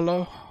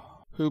Apollo,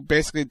 who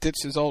basically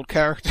ditched his old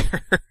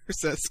character.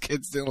 Says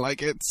kids didn't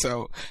like it,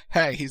 so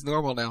hey, he's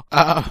normal now.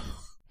 I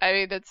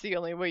mean, that's the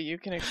only way you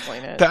can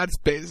explain it. That's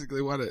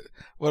basically what it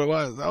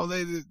was. Oh,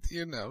 they did,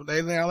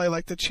 they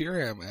like to cheer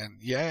him,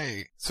 and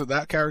yay. So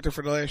that character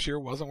for the last year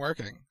wasn't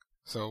working.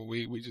 So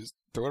we just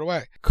threw it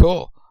away.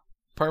 Cool.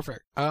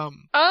 Perfect.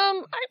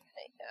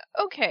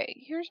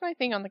 Okay, here's my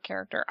thing on the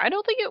character. I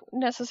don't think it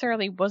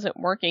necessarily wasn't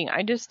working.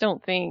 I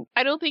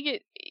don't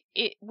think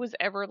it was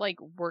ever like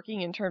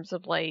working in terms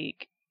of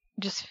like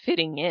just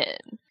fitting in.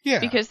 Yeah.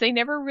 Because they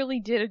never really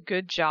did a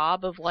good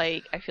job of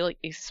like, I feel like,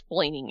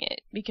 explaining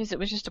it. Because it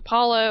was just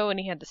Apollo, and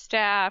he had the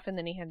staff, and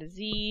then he had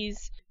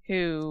Aziz,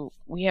 who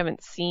we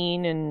haven't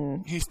seen,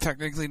 and he's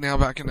technically now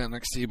back in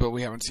NXT, but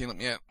we haven't seen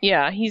him yet.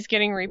 Yeah, he's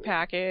getting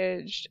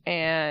repackaged,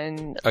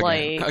 and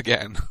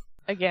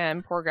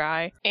Again, poor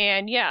guy.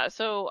 And yeah,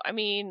 so, I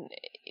mean,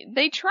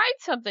 they tried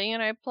something,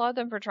 and I applaud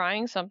them for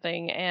trying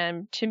something.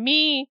 And to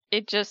me,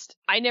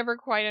 I never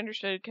quite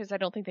understood, because I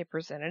don't think they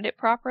presented it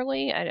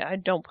properly. I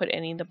don't put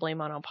any of the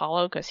blame on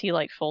Apollo, because he,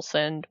 like, full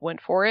send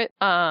went for it.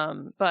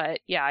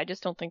 But yeah, I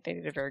just don't think they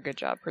did a very good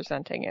job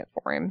presenting it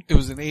for him. It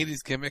was an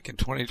 80s gimmick in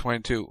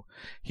 2022.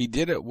 He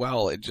did it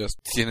well, it just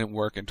didn't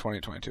work in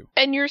 2022.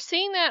 And you're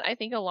seeing that, I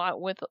think, a lot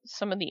with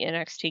some of the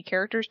NXT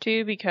characters,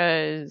 too,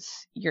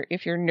 because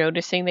if you're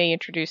noticing, they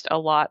introduced a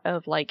lot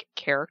of like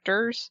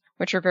characters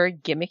which are very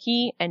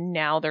gimmicky, and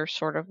now they're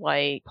sort of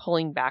like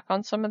pulling back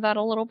on some of that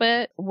a little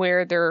bit,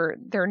 where they're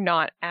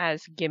not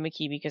as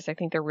gimmicky, because I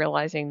think they're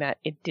realizing that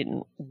it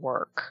didn't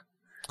work.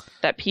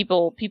 That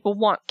people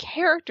want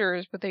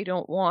characters, but they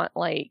don't want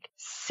like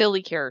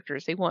silly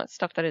characters. They want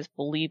stuff that is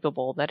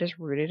believable, that is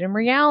rooted in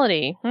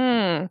reality.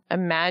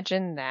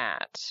 Imagine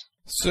that.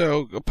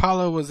 So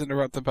Apollo was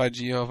interrupted by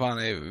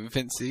Giovanni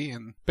Vinci,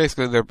 and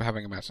basically they're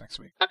having a match next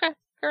week. Okay.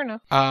 Fair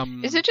enough.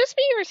 Is it just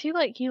me, or is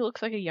he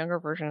looks like a younger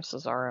version of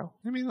Cesaro?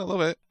 I mean, a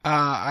little bit.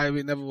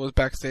 Ivy Neville was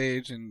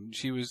backstage, and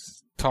she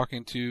was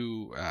talking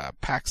to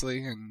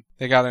Paxley, and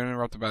they got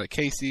interrupted by the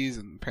Casey's,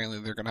 and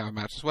apparently they're going to have a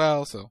match as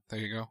well, so there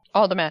you go.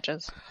 All the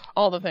matches.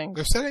 All the things.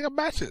 They're setting up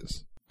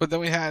matches. But then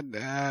we had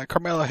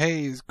Carmella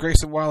Hayes,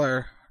 Grayson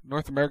Waller,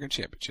 North American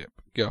Championship.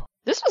 Go.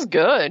 This was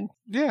good.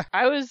 Yeah.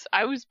 I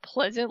was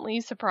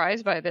pleasantly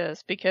surprised by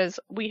this, because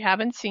we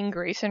haven't seen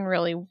Grayson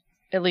really.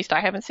 At least I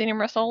haven't seen him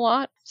wrestle a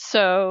lot.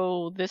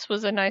 So this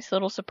was a nice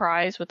little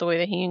surprise with the way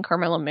that he and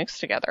Carmella mixed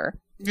together.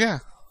 Yeah.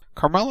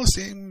 Carmella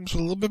seems a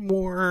little bit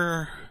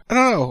more, I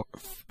don't know,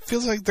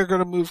 feels like they're going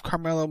to move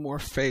Carmella more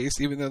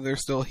face, even though they're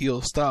still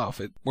heel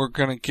stuff. We're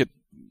going to get,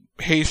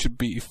 Hayes should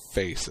be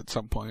face at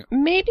some point.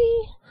 Maybe.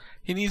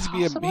 He needs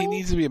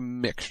to be a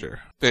mixture,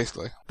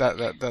 basically.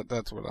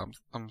 That's what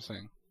I'm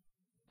saying.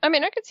 I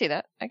mean, I could see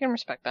that. I can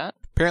respect that.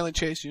 Apparently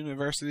Chase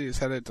University is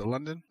headed to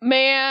London.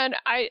 Man,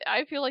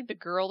 I feel like the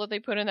girl that they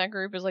put in that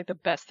group is like the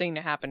best thing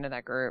to happen to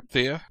that group.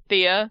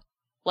 Thea.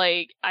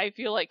 Like, I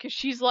feel like, because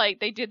she's like,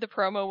 they did the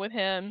promo with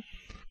him,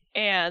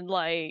 and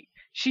like,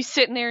 she's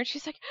sitting there and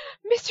she's like,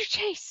 Mr.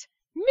 Chase!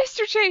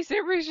 And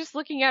everybody's just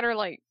looking at her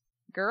like,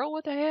 girl,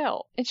 what the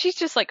hell? And she's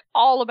just like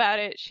all about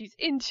it. She's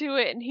into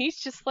it, and he's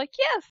just like,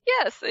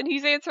 yes, and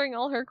he's answering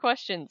all her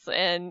questions,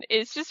 and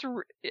it's just,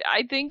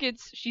 I think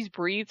she's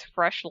breathed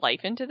fresh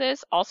life into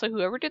this. Also,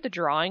 whoever did the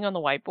drawing on the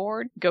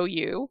whiteboard, go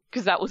you,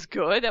 because that was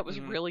good. That was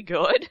really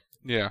good.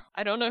 Yeah.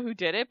 I don't know who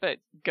did it, but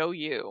go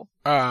you.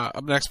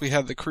 Up next we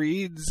had the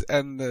Creeds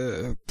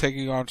and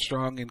taking on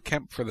Strong and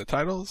Kemp for the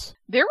titles.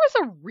 There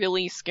was a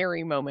really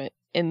scary moment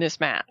in this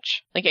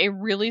match. Like a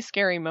really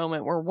scary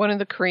moment where one of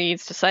the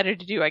Creeds decided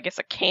to do, I guess,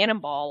 a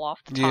cannonball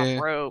off the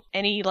top rope.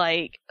 And he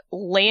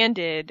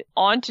landed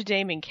onto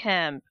Damon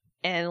Kemp.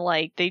 And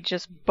they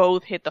just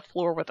both hit the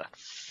floor with a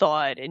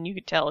thud, and you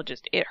could tell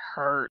it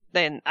hurt.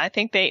 Then I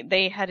think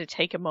they had to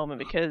take a moment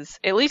because,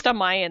 at least on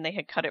my end, they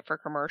had cut it for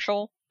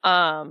commercial.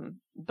 But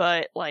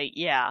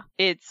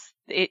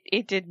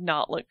it did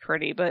not look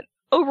pretty. But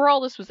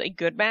overall, this was a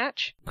good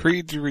match.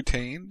 Creeds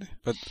retained,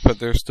 but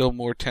there's still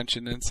more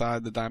tension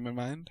inside the Diamond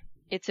Mine.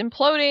 It's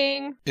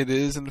imploding. It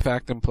is, in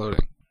fact,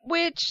 imploding.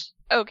 Which,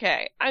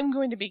 okay, I'm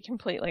going to be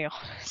completely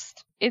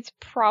honest. It's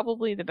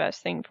probably the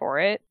best thing for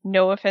it.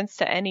 No offense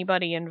to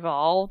anybody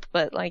involved,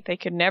 but they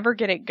could never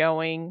get it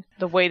going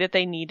the way that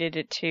they needed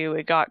it to.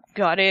 It got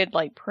gutted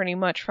pretty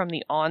much from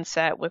the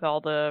onset with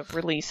all the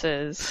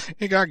releases.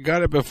 It got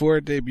gutted before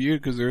it debuted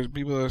because there was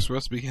people that were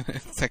supposed to be in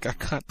it that got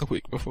cut the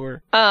week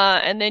before.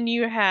 And then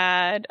you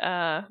had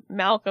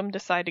Malcolm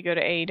decide to go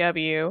to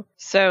AEW,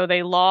 so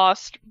they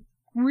lost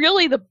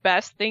really the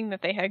best thing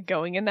that they had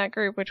going in that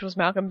group, which was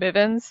Malcolm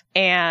Bivens.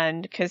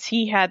 And because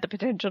he had the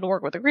potential to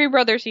work with the Creed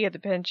brothers, he had the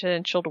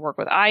potential to work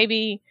with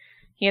Ivy,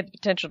 he had the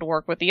potential to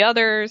work with the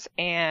others,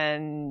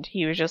 and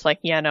he was just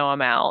yeah, no,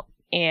 I'm out.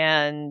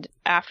 And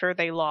after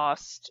they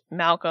lost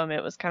Malcolm,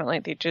 it was kind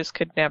of they just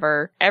could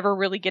never, ever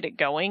really get it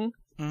going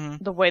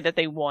the way that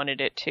they wanted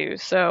it to.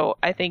 So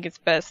I think it's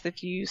best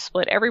if you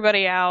split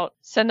everybody out,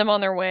 send them on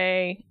their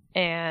way,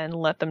 and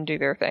let them do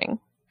their thing.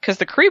 Because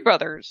the Creed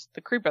brothers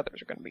are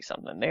going to be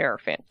something. They are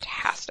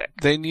fantastic.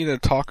 They need a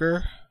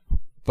talker,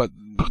 but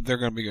they're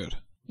going to be good.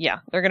 Yeah,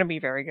 they're going to be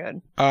very good.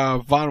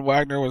 Von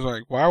Wagner was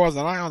like, why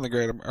wasn't I on the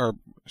Great...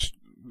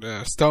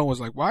 Stone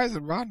was like, why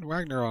isn't Von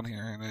Wagner on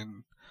here? And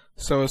then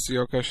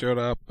Sioka showed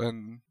up,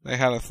 and they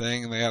had a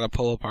thing, and they had a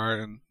pull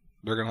apart, and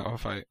they're going to have a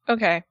fight.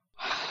 Okay.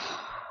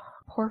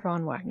 Poor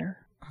Von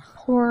Wagner.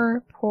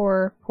 Poor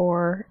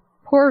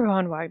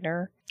Von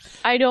Wagner.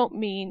 I don't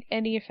mean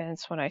any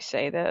offense when I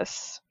say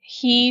this.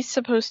 He's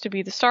supposed to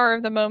be the star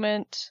of the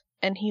moment,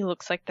 and he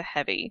looks like the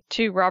heavy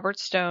to Robert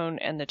Stone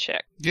and the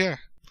chick. Yeah.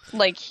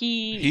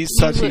 He's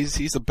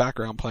a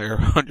background player,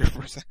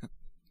 100%.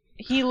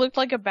 He looked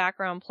like a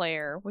background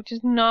player, which is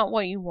not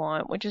what you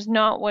want, which is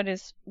not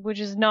what's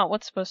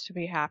supposed to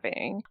be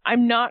happening.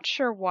 I'm not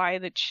sure why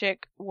the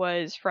chick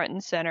was front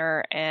and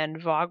center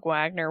and Von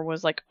Wagner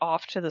was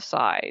off to the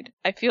side.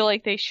 I feel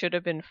like they should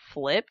have been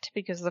flipped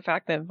because of the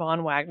fact that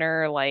Von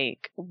Wagner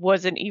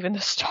wasn't even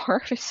the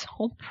star of his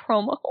own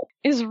promo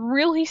is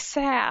really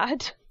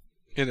sad.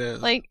 It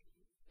is.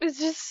 It's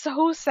just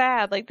so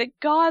sad.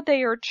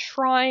 They are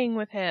trying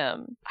with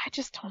him. I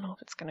just don't know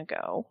if it's gonna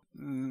go.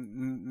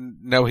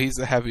 No, he's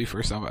a heavy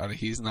for somebody.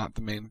 He's not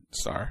the main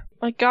star.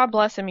 God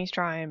bless him, he's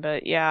trying.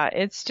 But yeah,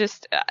 it's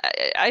just,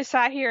 I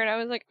sat here and I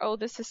was like, oh,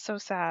 this is so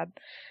sad.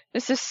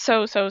 This is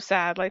so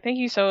sad.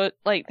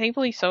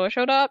 Thankfully Soa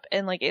showed up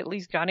and at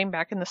least got him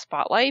back in the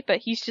spotlight, but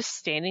he's just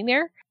standing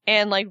there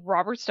and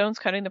Robert Stone's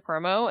cutting the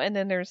promo and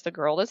then there's the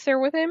girl that's there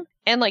with him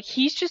and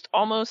he's just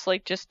almost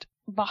just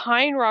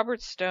behind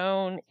Robert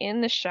Stone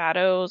in the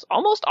shadows,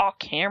 almost off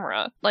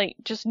camera,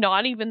 just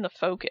not even the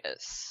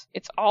focus.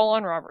 It's all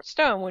on Robert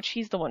Stone, which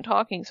he's the one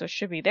talking, so it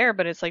should be there,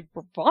 but it's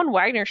Von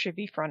Wagner should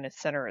be front and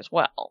center as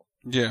well.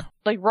 Yeah.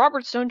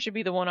 Robert Stone should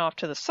be the one off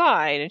to the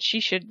side, and she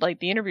should,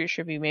 the interview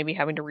should be maybe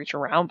having to reach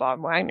around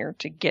Von Wagner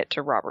to get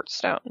to Robert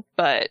Stone.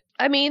 But,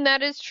 I mean,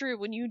 that is true.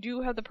 When you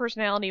do have the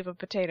personality of a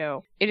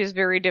potato, it is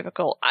very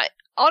difficult.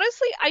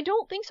 Honestly, I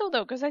don't think so,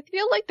 though, because I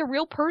feel like the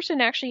real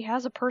person actually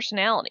has a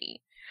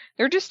personality.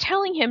 They're just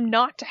telling him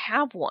not to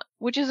have one,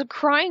 which is a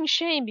crying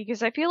shame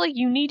because I feel like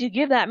you need to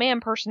give that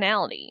man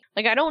personality.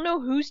 I don't know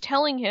who's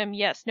telling him,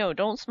 yes, no,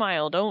 don't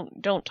smile,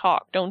 don't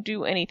talk, don't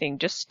do anything,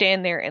 just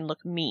stand there and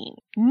look mean.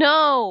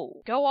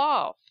 No! Go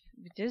off.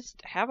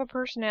 Just have a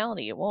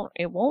personality. It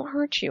won't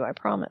hurt you, I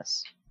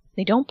promise.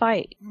 They don't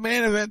bite.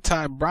 Main event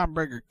time, Braun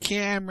Breaker,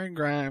 Cameron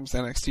Grimes,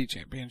 NXT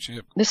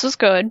Championship. This was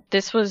good.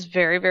 This was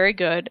very, very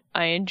good.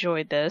 I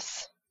enjoyed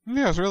this.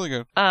 Yeah, it was really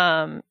good.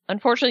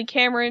 Unfortunately,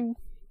 Cameron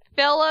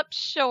fell up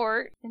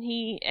short,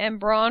 and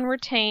Braun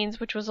retains,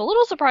 which was a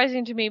little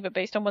surprising to me, but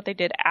based on what they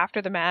did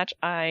after the match,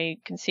 I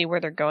can see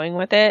where they're going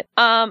with it.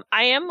 I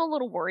am a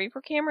little worried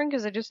for Cameron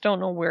because I just don't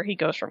know where he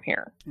goes from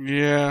here.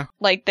 Yeah.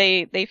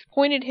 They've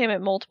pointed him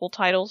at multiple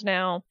titles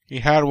now. He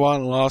had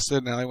one, lost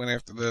it, now he went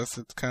after this.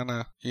 It's kind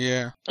of,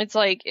 yeah. It's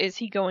is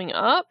he going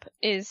up?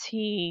 Is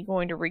he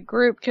going to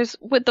regroup? Because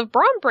with the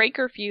Braun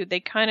Breaker feud, they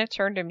kind of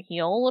turned him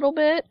heel a little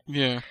bit.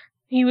 Yeah.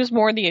 He was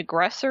more the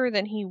aggressor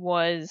than he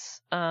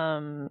was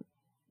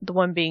the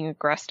one being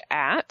aggressed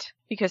at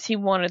because he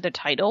wanted the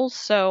titles.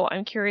 So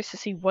I'm curious to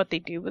see what they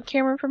do with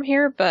Cameron from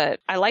here.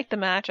 But I liked the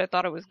match. I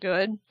thought it was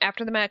good.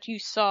 After the match, you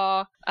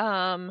saw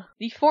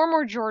the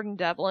former Jordan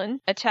Devlin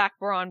attack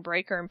Braun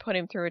Breaker and put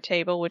him through a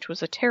table, which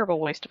was a terrible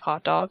waste of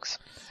hot dogs.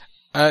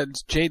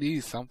 It's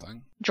JD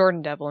something.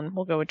 Jordan Devlin.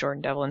 We'll go with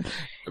Jordan Devlin.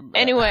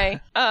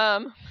 Anyway,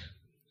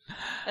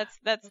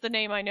 That's the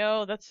name I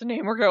know. That's the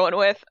name we're going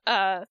with.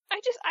 I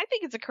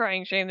think it's a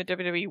crying shame that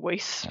WWE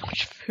wastes as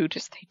much food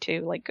as they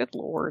do. Like, good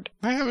lord.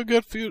 They have a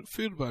good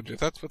food budget.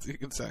 That's what you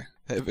can say.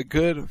 They have a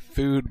good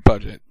food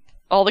budget.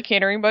 All the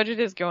catering budget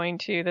is going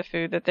to the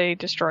food that they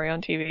destroy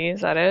on TV.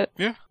 Is that it?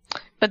 Yeah.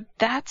 But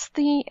that's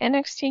the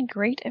NXT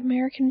Great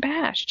American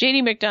Bash.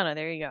 JD McDonough,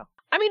 there you go.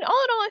 I mean,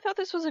 all in all, I thought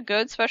this was a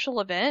good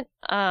special event.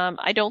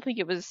 I don't think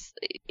it was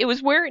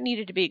where it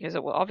needed to be because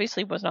it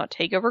obviously was not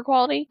takeover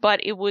quality,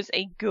 but it was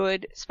a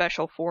good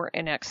special for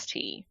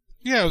NXT.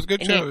 Yeah, it was a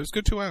good show. It was a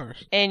good 2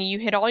 hours. And you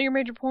hit all your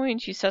major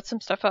points. You set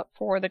some stuff up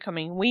for the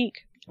coming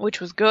week,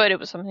 which was good. It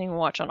was something to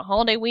watch on a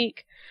holiday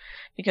week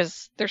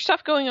because there's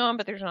stuff going on,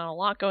 but there's not a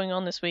lot going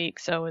on this week,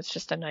 so it's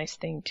just a nice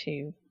thing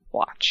to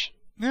watch.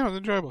 Yeah, it was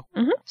enjoyable.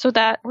 So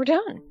we're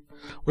done.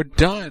 We're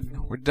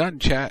done,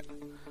 chat.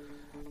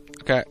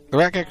 Okay, the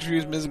Rack X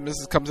Reviews Ms. and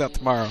Mrs. comes out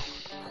tomorrow.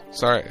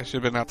 Sorry, it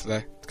should have been out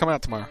today. It's coming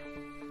out tomorrow.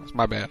 That's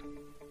my bad.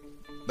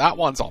 That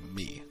one's on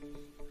me.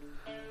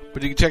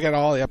 But you can check out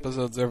all the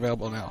episodes. They're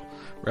available now.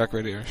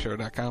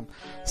 RackRadioShow.com.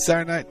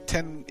 Saturday night,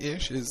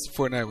 10-ish, is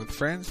Fortnite with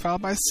Friends,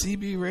 followed by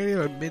CB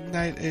Radio at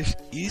midnight-ish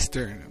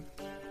Eastern.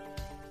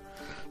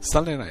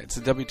 Sunday night, it's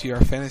a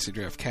WTR Fantasy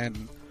Draft.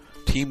 Can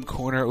Team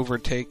Corner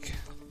overtake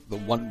the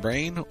One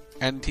Brain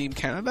and Team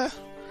Canada?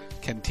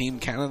 Can Team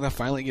Canada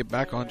finally get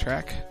back on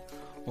track?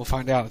 We'll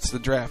find out. It's the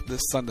draft this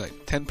Sunday,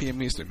 10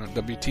 p.m. Eastern on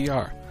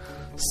WTR,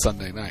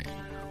 Sunday night.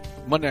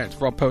 Monday night, it's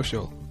Raw Post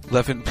Show,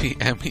 11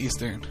 p.m.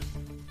 Eastern.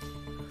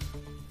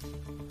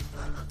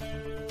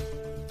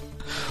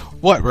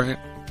 What, Brent?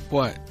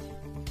 What?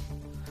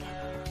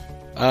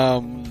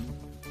 Anyway,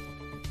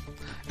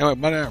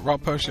 Monday night, Raw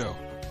Post Show,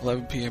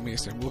 11 p.m.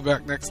 Eastern. We'll be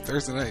back next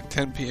Thursday night,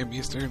 10 p.m.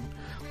 Eastern,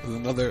 with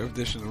another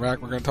edition of the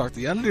Rack. We're going to talk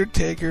The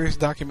Undertaker's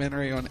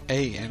documentary on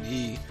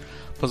A&E,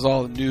 plus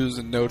all the news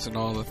and notes and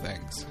all the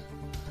things.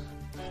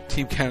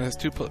 Team Canada is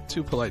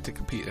too polite to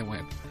compete and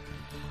win.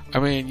 I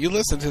mean, you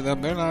listen to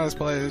them, they're not as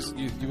polite as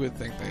you would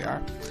think they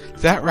are.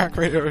 That Rack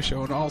Radio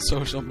Show on all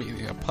social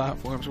media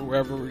platforms,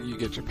 wherever you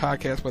get your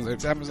podcasts, whether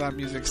it's Amazon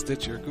Music,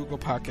 Stitcher, Google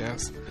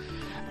Podcasts,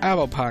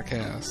 Apple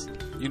Podcasts,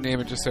 you name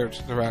it, just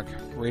search The Rack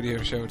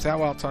Radio Show. It's at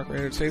Wild Talk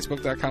Radio. It's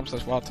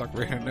Facebook.com/Wild Talk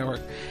Radio Network.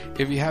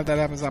 If you have that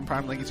Amazon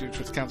Prime link to your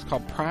Twitch account, it's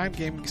called Prime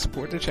Gaming.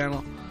 Support the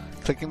channel,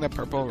 clicking the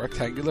purple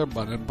rectangular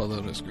button below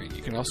the screen.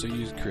 You can also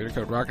use creator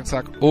code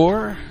ROCK'n'SOCK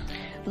or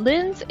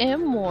Linz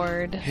M.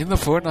 Ward in the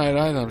Fortnite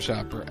item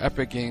shop or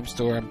Epic Game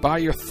Store and buy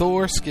your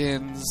Thor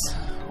skins.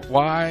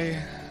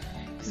 Why?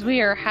 Because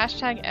we are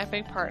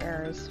 #Epic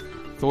Partners.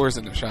 Thor's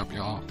in the shop,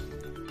 y'all.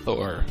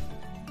 Thor.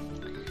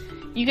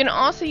 You can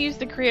also use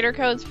the creator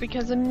codes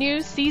because a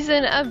new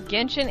season of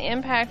Genshin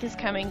Impact is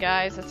coming,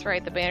 guys. That's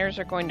right, the banners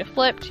are going to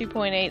flip.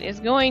 2.8 is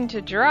going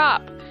to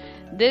drop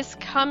this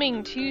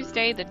coming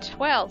Tuesday the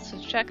 12th, so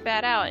check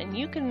that out. And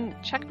you can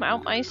check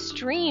out my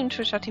stream,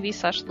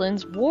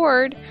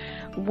 twitch.tv/LinzWard,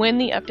 when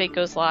the update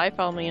goes live.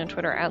 Follow me on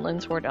Twitter at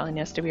LinzWard,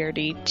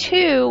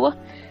 LNSWRD2.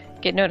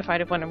 Get notified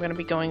of when I'm going to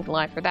be going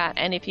live for that.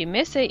 And if you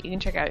miss it, you can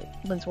check out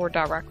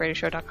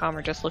linzward.rockradioshow.com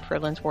or just look for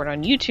LinzWard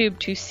on YouTube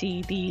to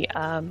see the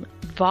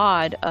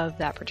VOD of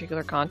that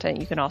particular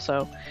content. You can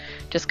also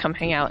just come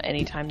hang out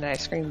anytime that I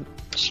stream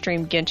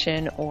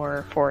Genshin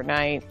or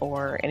Fortnite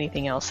or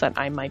anything else that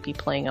I might be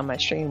playing on my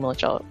stream,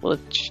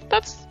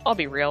 I'll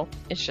be real,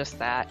 it's just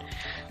that.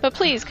 But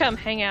please come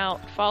hang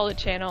out, follow the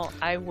channel,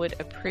 I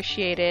would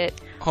appreciate it.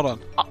 Hold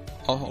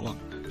on.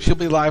 She'll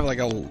be live like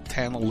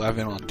 10,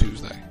 11 on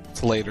Tuesday.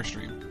 It's a later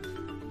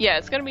stream. Yeah,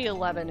 it's going to be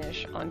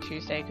 11-ish on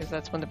Tuesday because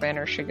that's when the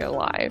banner should go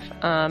live.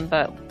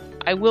 But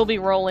I will be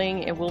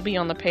rolling. It will be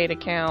on the paid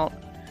account.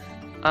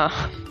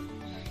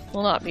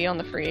 Will not be on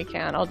the free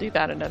account. I'll do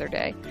that another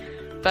day.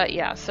 But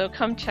yeah, so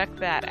come check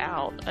that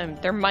out.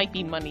 There might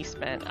be money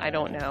spent. I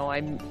don't know.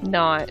 I'm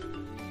not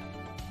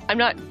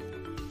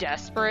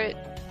desperate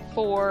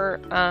for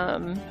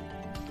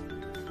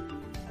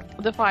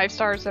the 5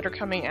 stars that are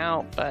coming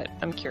out, but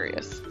I'm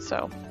curious.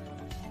 So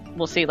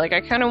we'll see. Like,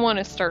 I kind of want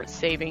to start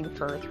saving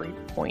for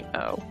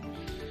 3.0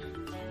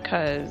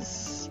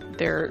 because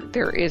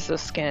there is a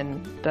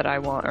skin that I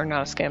want, or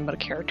not a skin, but a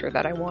character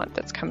that I want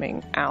that's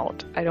coming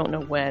out. I don't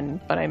know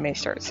when, but I may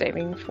start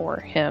saving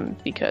for him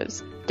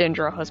because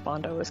Dendro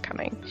Husbando is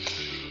coming.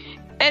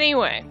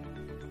 Anyway,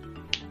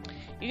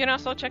 you can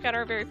also check out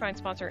our very fine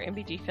sponsor,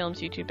 MBG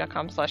Films,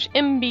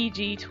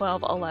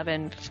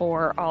 youtube.com/MBG1211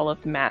 for all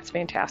of Matt's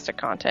fantastic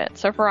content.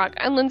 So for Rock,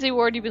 I'm Lindsey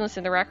Ward. You've been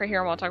listening to The Rack right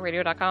here on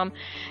WildTalkRadio.com,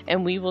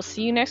 and we will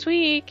see you next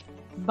week.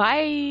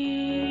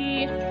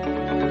 Bye!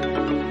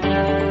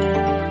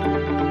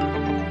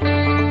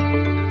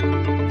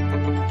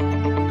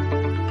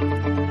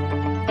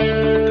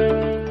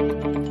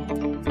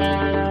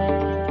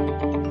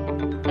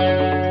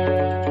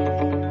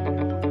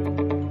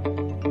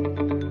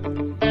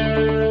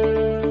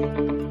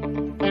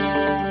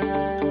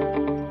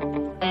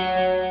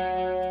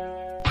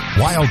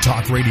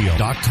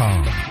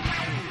 WildTalkRadio.com.